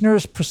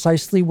listeners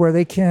precisely where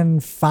they can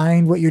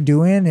find what you're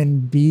doing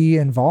and be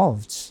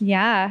involved.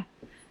 Yeah.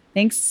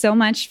 Thanks so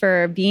much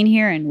for being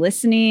here and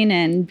listening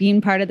and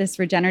being part of this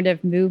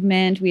regenerative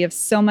movement. We have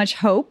so much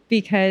hope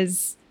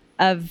because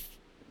of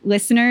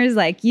listeners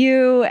like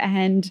you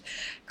and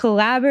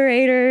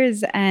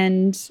collaborators,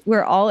 and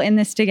we're all in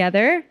this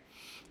together.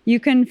 You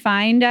can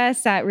find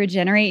us at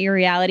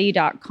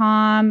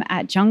regenerateyourreality.com,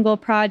 at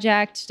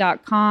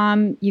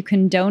jungleproject.com. You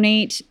can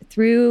donate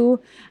through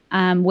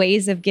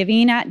ways of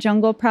giving at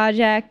Jungle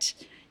Project.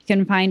 You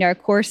can find our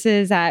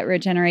courses at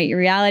Regenerate Your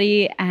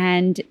Reality,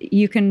 and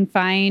you can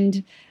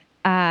find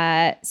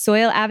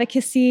soil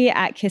advocacy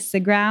at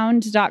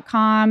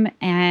kisstheground.com.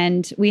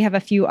 And we have a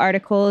few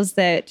articles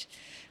that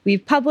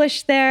we've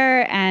published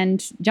there,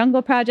 and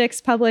Jungle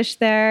Project's published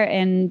there.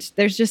 And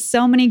there's just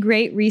so many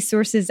great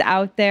resources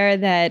out there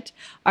that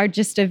are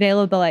just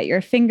available at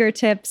your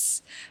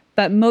fingertips.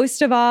 But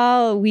most of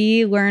all,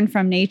 we learn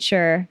from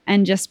nature,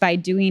 and just by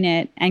doing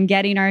it and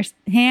getting our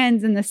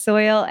hands in the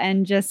soil,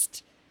 and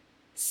just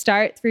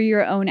start through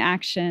your own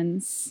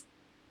actions.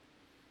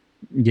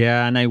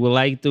 Yeah, and I would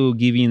like to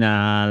give in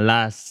a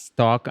last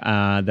talk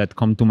that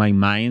come to my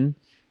mind.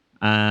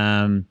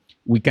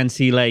 We can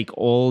see like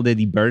all the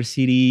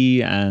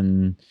diversity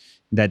and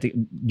that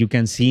you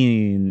can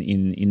see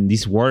in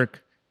this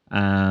work.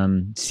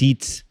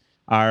 Seeds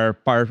are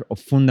part of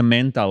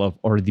fundamental of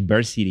our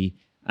diversity.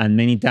 And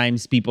many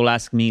times people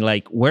ask me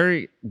like,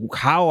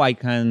 how I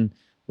can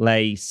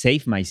like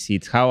save my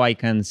seeds, how I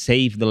can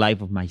save the life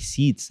of my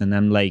seeds. And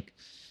I'm like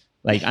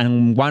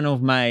I'm one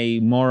of my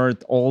more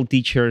old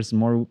teachers,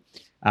 Jairo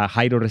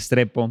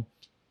Restrepo.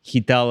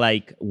 He tell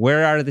like,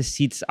 where are the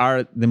seeds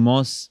are the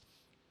most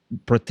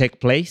protect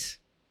place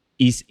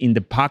is in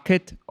the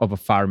pocket of a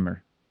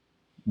farmer.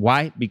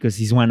 Why? Because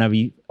he's want to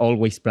be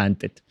always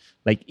planted.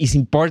 Like, it's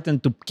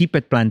important to keep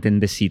it planted in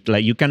the seed.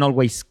 Like, you can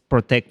always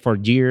protect for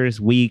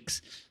years,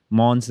 weeks,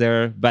 months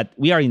there, but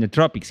we are in the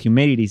tropics.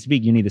 Humidity is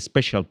big. You need a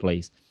special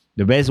place.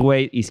 The best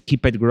way is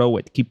keep it, grow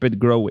it, keep it,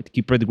 grow it,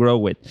 keep it,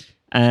 grow it.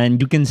 And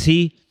you can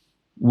see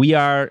we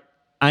are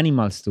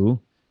animals too.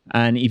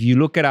 And if you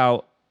look at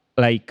our,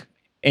 like,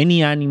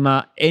 any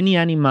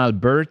animal,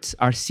 birds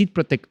are seed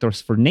protectors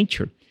for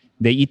nature.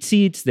 They eat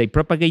seeds, they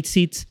propagate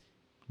seeds.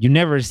 You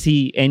never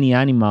see any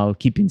animal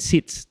keeping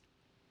seeds.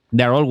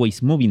 They're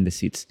always moving the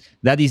seeds.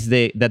 That is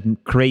that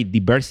create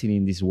diversity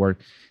in this work.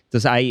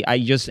 Because I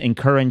just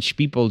encourage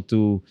people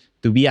to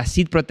be a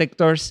seed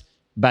protectors,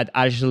 but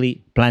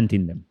actually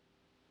planting them.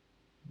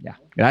 Yeah.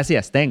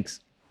 Gracias.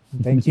 Thanks.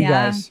 Thank you,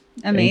 guys.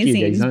 Amazing. Thank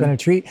you, It's been a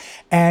treat.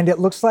 And it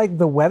looks like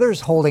the weather's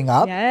holding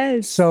up.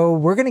 Yes. So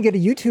we're going to get a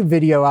YouTube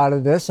video out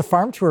of this, a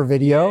farm tour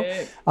video.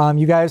 Yeah.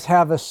 You guys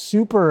have a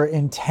super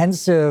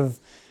intensive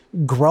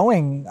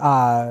growing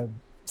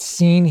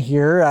scene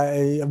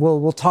here.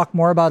 We'll talk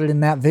more about it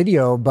in that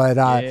video,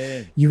 but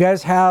you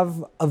guys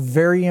have a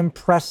very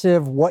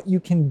impressive what you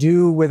can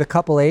do with a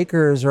couple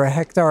acres or a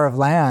hectare of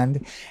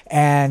land.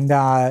 And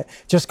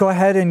just go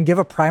ahead and give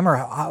a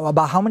primer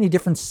about how many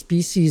different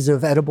species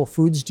of edible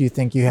foods do you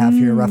think you have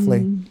here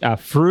roughly?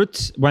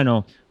 Fruits,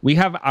 we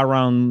have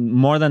around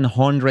more than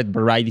 100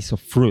 varieties of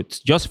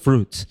fruits, just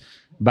fruits.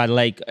 But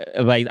like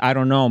I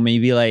don't know,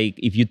 maybe like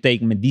if you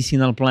take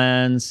medicinal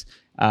plants,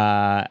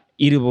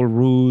 edible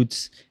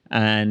roots,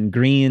 and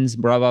greens,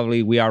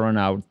 probably we are on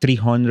our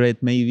 300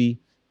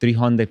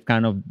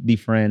 kind of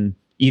different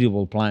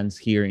edible plants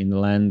here in the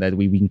land that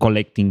we've been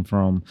collecting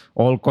from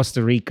all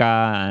Costa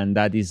Rica. And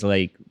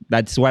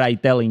that's what I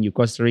telling you.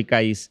 Costa Rica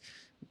is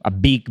a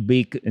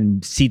big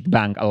seed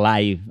bank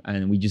alive,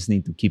 and we just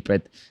need to keep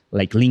it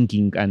like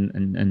linking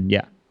and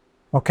yeah.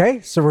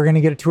 Okay, so we're going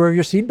to get a tour of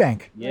your seed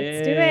bank.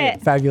 Let's do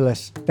it.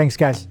 Fabulous. Thanks,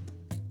 guys.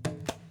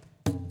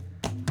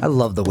 I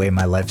love the way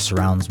my life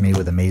surrounds me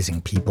with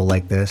amazing people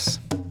like this.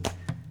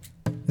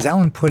 As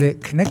Alan put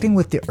it, connecting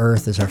with the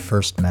earth is our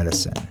first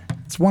medicine.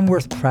 It's one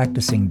worth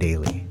practicing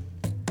daily.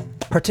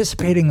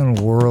 Participating in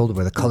a world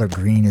where the color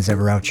green is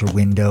ever out your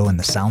window and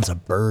the sounds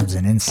of birds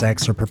and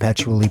insects are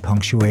perpetually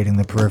punctuating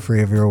the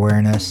periphery of your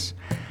awareness.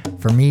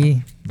 For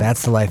me,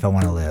 that's the life I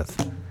want to live.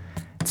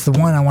 It's the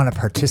one I want to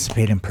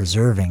participate in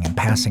preserving and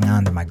passing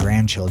on to my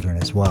grandchildren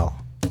as well.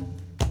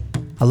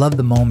 I love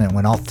the moment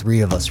when all three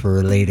of us were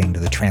relating to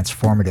the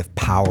transformative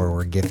power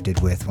we're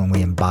gifted with when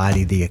we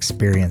embody the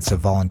experience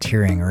of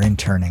volunteering or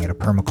interning at a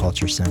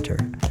permaculture center.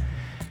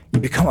 You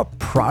become a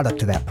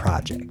product of that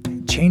project.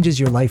 It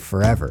changes your life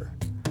forever.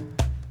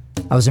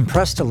 I was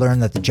impressed to learn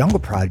that the Jungle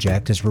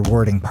Project is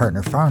rewarding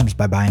partner farms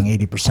by buying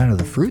 80% of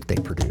the fruit they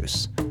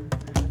produce.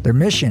 Their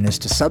mission is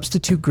to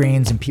substitute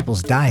grains in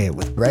people's diet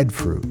with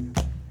breadfruit.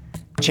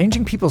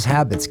 Changing people's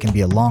habits can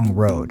be a long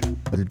road,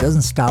 but it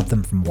doesn't stop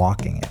them from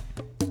walking it.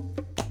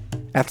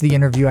 After the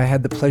interview, I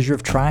had the pleasure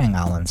of trying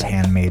Alan's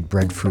handmade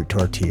breadfruit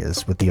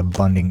tortillas with the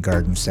abundant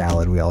garden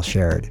salad we all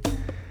shared.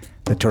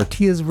 The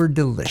tortillas were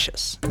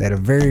delicious. They had a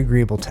very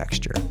agreeable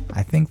texture.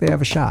 I think they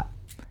have a shot.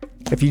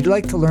 If you'd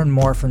like to learn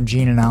more from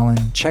Gene and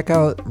Alan, check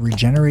out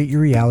Regenerate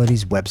Your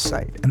Reality's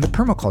website and the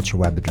permaculture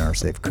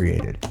webinars they've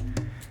created.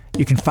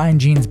 You can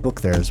find Gene's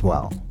book there as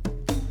well.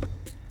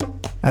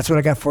 That's what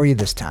I got for you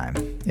this time.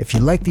 If you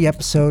liked the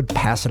episode,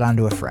 pass it on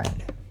to a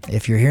friend.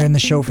 If you're hearing the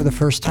show for the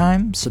first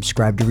time,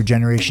 subscribe to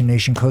Regeneration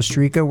Nation Costa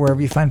Rica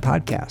wherever you find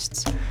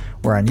podcasts.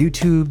 We're on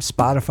YouTube,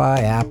 Spotify,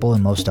 Apple,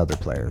 and most other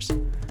players.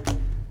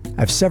 I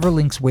have several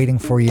links waiting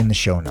for you in the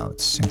show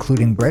notes,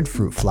 including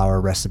breadfruit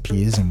flour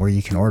recipes and where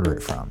you can order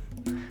it from.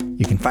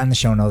 You can find the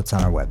show notes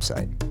on our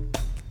website.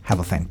 Have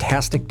a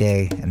fantastic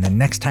day, and the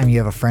next time you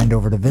have a friend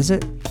over to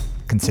visit,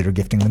 consider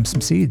gifting them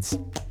some seeds.